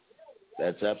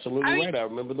 That's absolutely right. I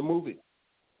remember the movie.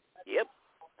 Yep.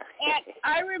 And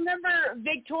I remember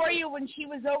Victoria, when she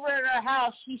was over at our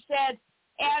house, she said,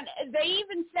 and they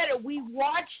even said it, we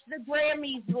watched the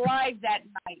Grammys live that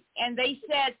night, and they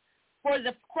said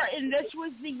and this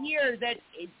was the year of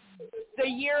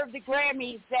the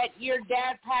Grammys that your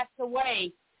dad passed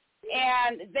away,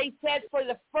 and they said for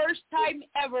the first time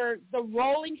ever, the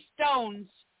Rolling Stones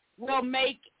will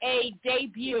make a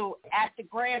debut at the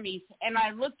Grammys. And I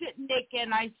looked at Nick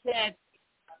and I said,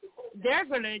 they're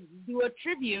going to do a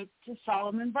tribute to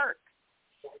Solomon Burke.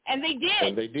 And they did.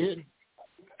 And they did.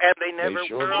 And they never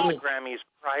won the Grammys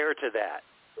prior to that.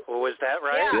 Well, was that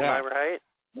right? Yeah. Am I right?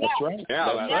 That's right.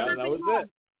 Yeah, that was it.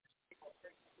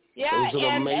 Yeah, it was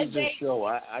an amazing show.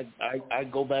 I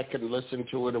go back and listen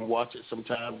to it and watch it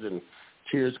sometimes, and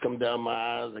tears come down my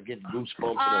eyes. I get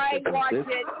goosebumps. I watch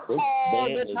it all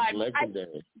the time.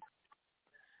 Legendary.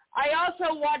 I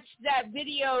also watched that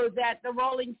video that the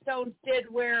Rolling Stones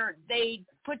did where they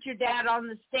put your dad on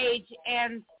the stage,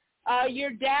 and your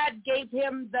dad gave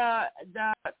him the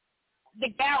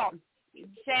gown,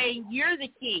 saying, "You're the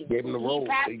king." Gave him the robe.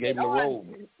 He gave him the robe.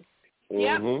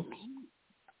 Yep.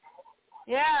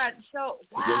 Yeah, so,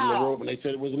 wow. They gave him the robe, and they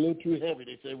said it was a little too heavy.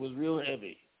 They said it was real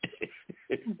heavy.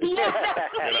 And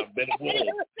I bet it was.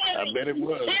 I bet it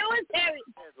was. It was heavy.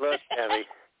 It was heavy.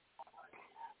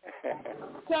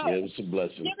 So, yeah, it was a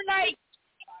blessing. Gemini,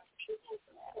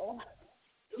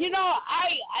 you know,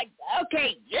 I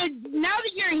okay, now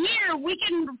that you're here, we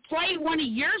can play one of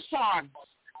your songs.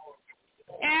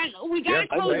 And we got to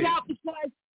close out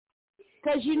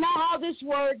because you know how this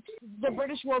works. The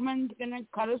British woman's going to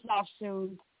cut us off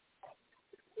soon.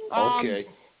 Okay.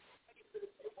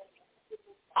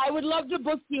 I would love to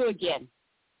book you again.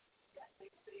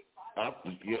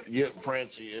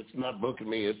 Francie, it's not booking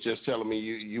me. It's just telling me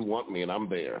you want me, and I'm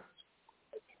there.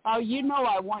 Oh, you know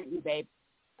I want you, babe.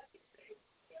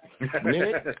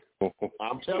 Nick,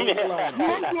 I'm telling you.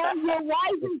 Your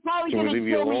wife is probably going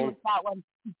to kill me with that one.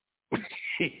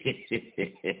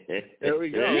 There we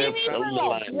go. Leave me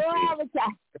alone. We'll have a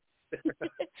chat.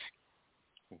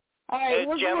 All right,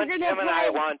 Gemini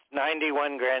wants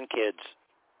 91 grandkids.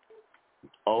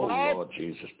 Oh, Lord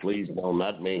Jesus, please, no,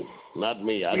 not me. Not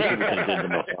me. I didn't consider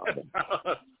my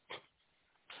father.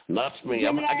 Not me.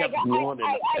 Gemini, I got more than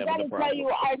I got to tell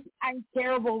you, I'm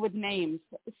terrible with names.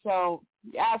 So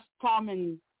ask Tom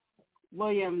and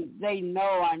William. They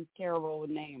know I'm terrible with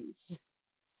names.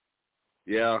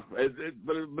 Yeah, but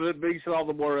it makes it all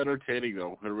the more entertaining,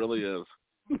 though. It really is.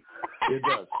 It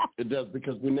does. It does,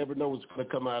 because we never know what's going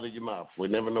to come out of your mouth. We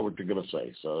never know what you're going to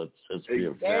say. So it's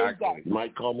beautiful. Exactly. You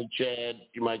might call me Chad.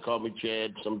 You might call me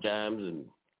Chad sometimes, and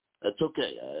that's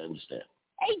okay. I understand.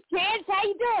 Hey, Chad, how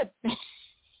you doing?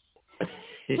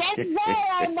 Chad,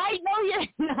 I might know you.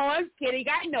 No, I'm kidding.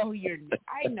 I know who you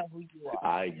are.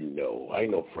 I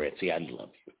know, Francie. I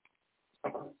love you.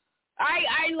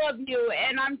 I love you,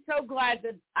 and I'm so glad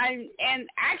that I'm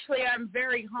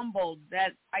very humbled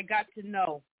that I got to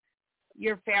know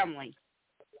your family.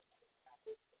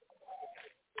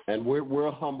 And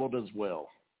we're humbled as well.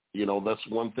 You know, that's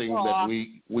one thing that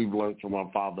we've learned from our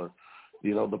father.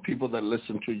 You know, the people that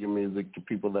listen to your music, the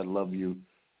people that love you,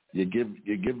 you give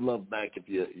love back. If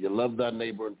you love thy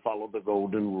neighbor and follow the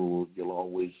golden rule, you'll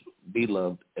always be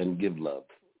loved and give love.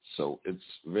 So it's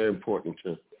very important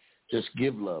to just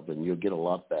give love, and you'll get a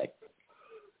lot back.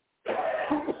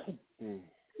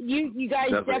 You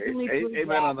guys definitely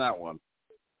amen on that one.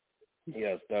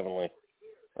 Yes, definitely.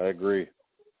 I agree.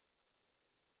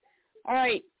 All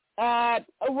right.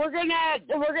 We're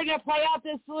gonna play out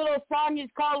this little song.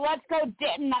 It's called "Let's Go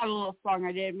Dancing." Not a little song.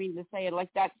 I didn't mean to say it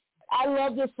like that. I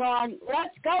love this song.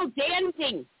 Let's go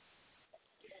dancing.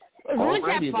 Who's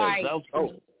that by?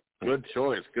 Oh, good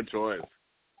choice. Good choice.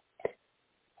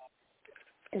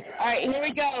 All right, here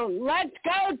we go. Let's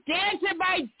go dancing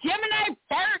by Gemini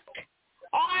Burke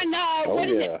on what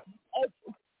is it?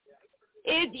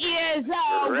 It is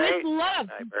With Love.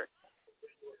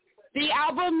 The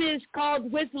album is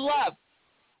called With Love.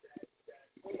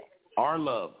 Our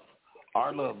Love.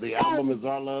 The album is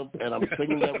Our Love, and I'm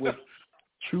singing that with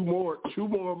two more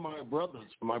of my brothers.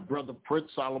 My brother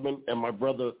Prince Solomon and my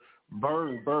brother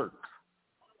Burke.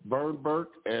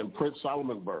 Burke and Prince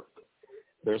Solomon Burke.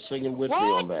 They're singing with me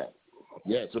on that.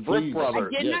 Yes, so please,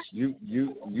 yes, you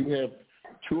have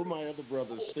two of my other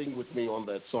brothers sing with me on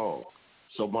that song.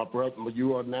 So my brother,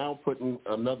 you are now putting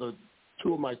another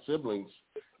two of my siblings.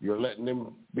 You're letting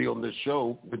them be on this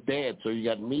show with Dad. So you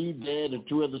got me, Dad, and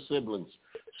two other siblings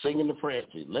singing to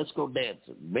Francie. Let's go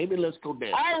dancing. Maybe let's go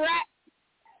dancing. All right,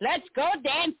 let's go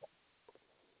dancing.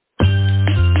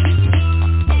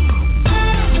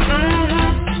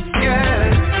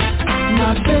 Yeah,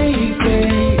 my baby.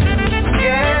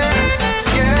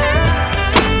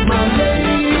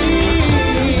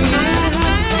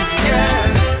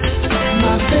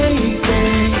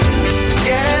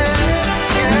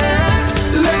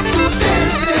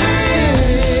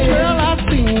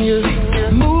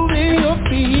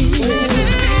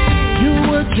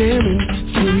 Jamming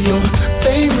to your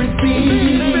favorite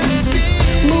beat.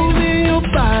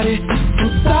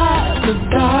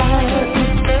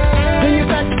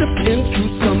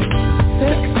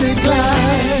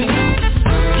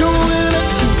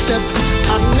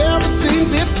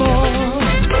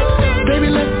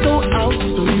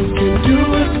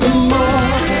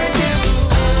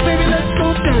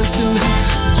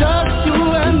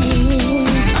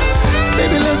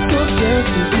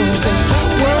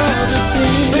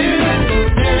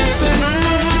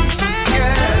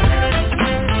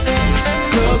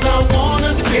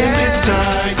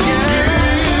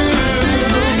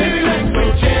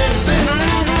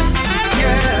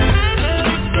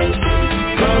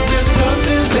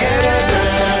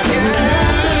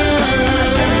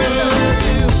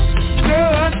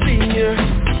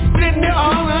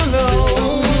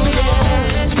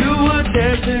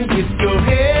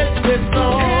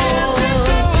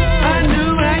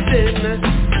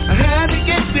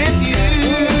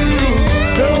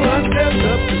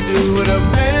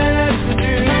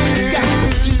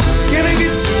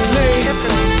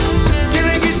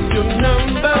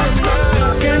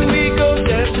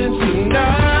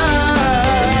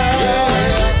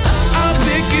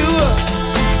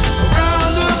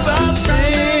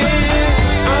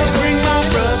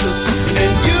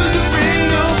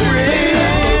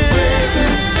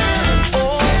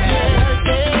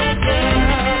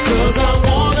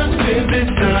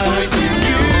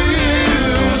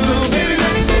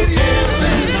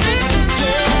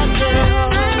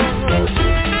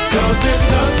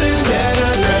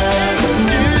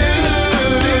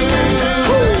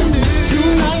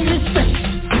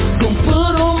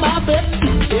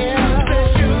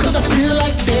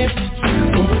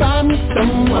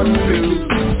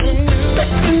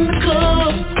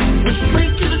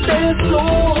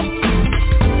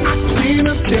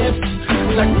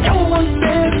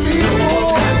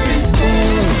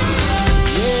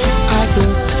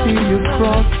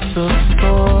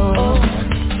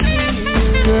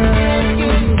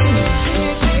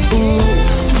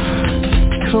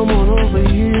 over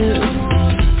years.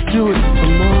 Do it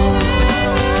some more.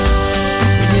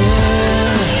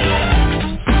 Yeah.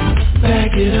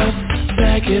 Back it up,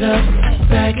 back it up,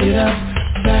 back it up,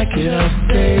 back it up,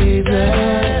 baby.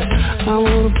 I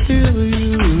wanna feel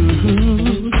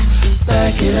you.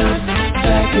 Back it up,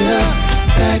 back it up,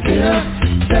 back it up,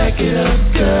 back it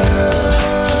up, girl.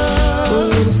 I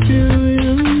wanna feel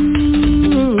you.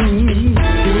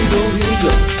 Here we go, here we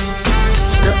go.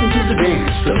 Step into the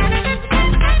dance floor.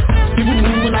 People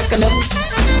moving like I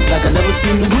never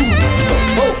seen them move.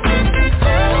 Oh,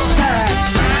 time.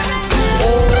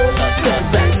 Oh, step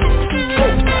back.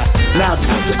 Oh, now to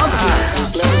the other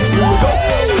side. Here we go.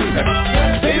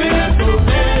 Baby, let's go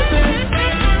dancing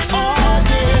all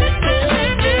day,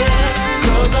 yeah.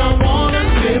 'Cause I wanna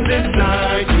spend this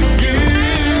night with you.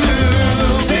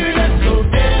 Baby, let's go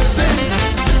dancing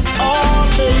all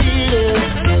day, yeah.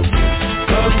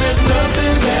 'Cause there's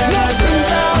nothing that I'd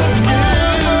rather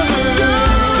do.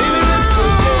 Baby, let's go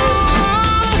dancing,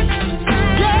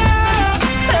 yeah.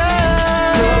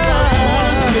 'Cause I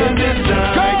wanna spend this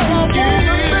night with you.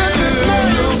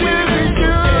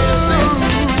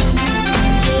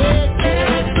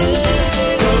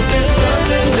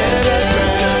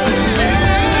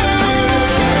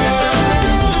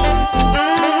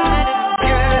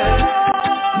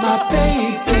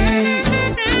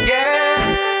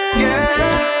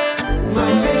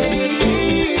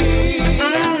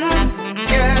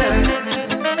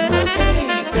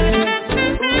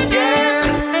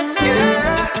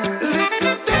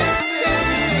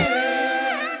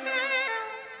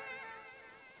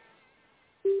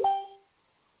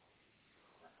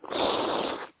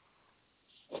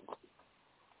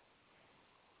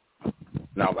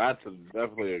 Now that's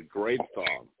definitely a great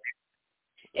song.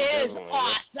 It is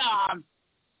awesome.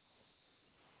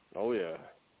 Oh, yeah.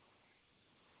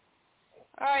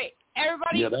 All right,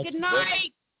 everybody, good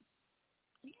night.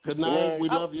 Good night. We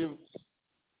love you.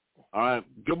 All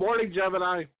right. Good morning,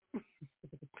 Gemini.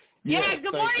 Yeah,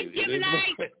 good morning,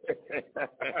 Gemini.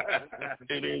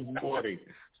 It is morning.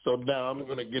 So now I'm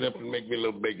going to get up and make me a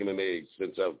little bacon and eggs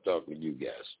since I'm talking to you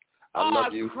guys. I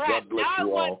love you. Crap. God bless now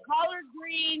you I want all. collard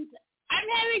greens. I'm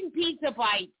having pizza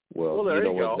bites. Well, there you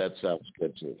know you go. what? That sounds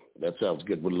good, too. That sounds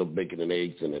good with a little bacon and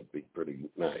eggs, and it'd be pretty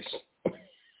nice.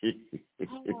 You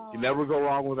never go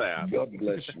wrong with that. God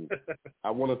bless you.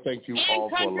 I want to thank you all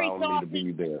for allowing me to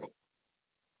be there.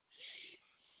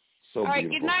 So all right,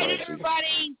 beautiful, good night, Francie.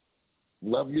 everybody.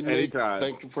 Love you, Nick. Anytime.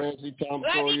 Thank you, Francie, Tom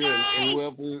Love you, Sawyer, and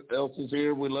whoever else is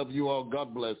here. We love you all.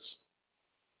 God bless.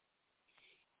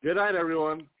 Good night,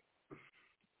 everyone.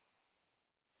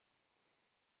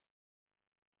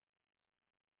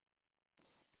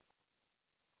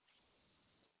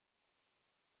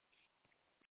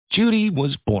 Judy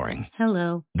was boring.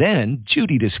 Hello. Then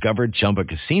Judy discovered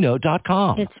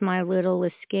ChumbaCasino.com. It's my little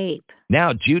escape.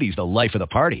 Now Judy's the life of the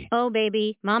party. Oh,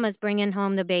 baby, mama's bringing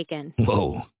home the bacon.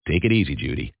 Whoa, take it easy,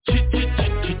 Judy.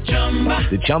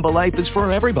 The Chumba life is for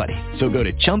everybody. So go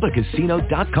to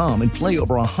ChumbaCasino.com and play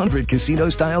over 100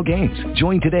 casino-style games.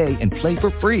 Join today and play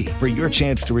for free for your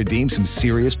chance to redeem some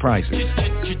serious prizes.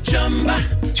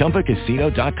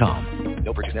 ChumbaCasino.com.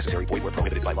 No purchase necessary. Void where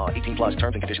prohibited by law. 18+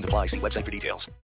 terms and conditions apply. See website for details.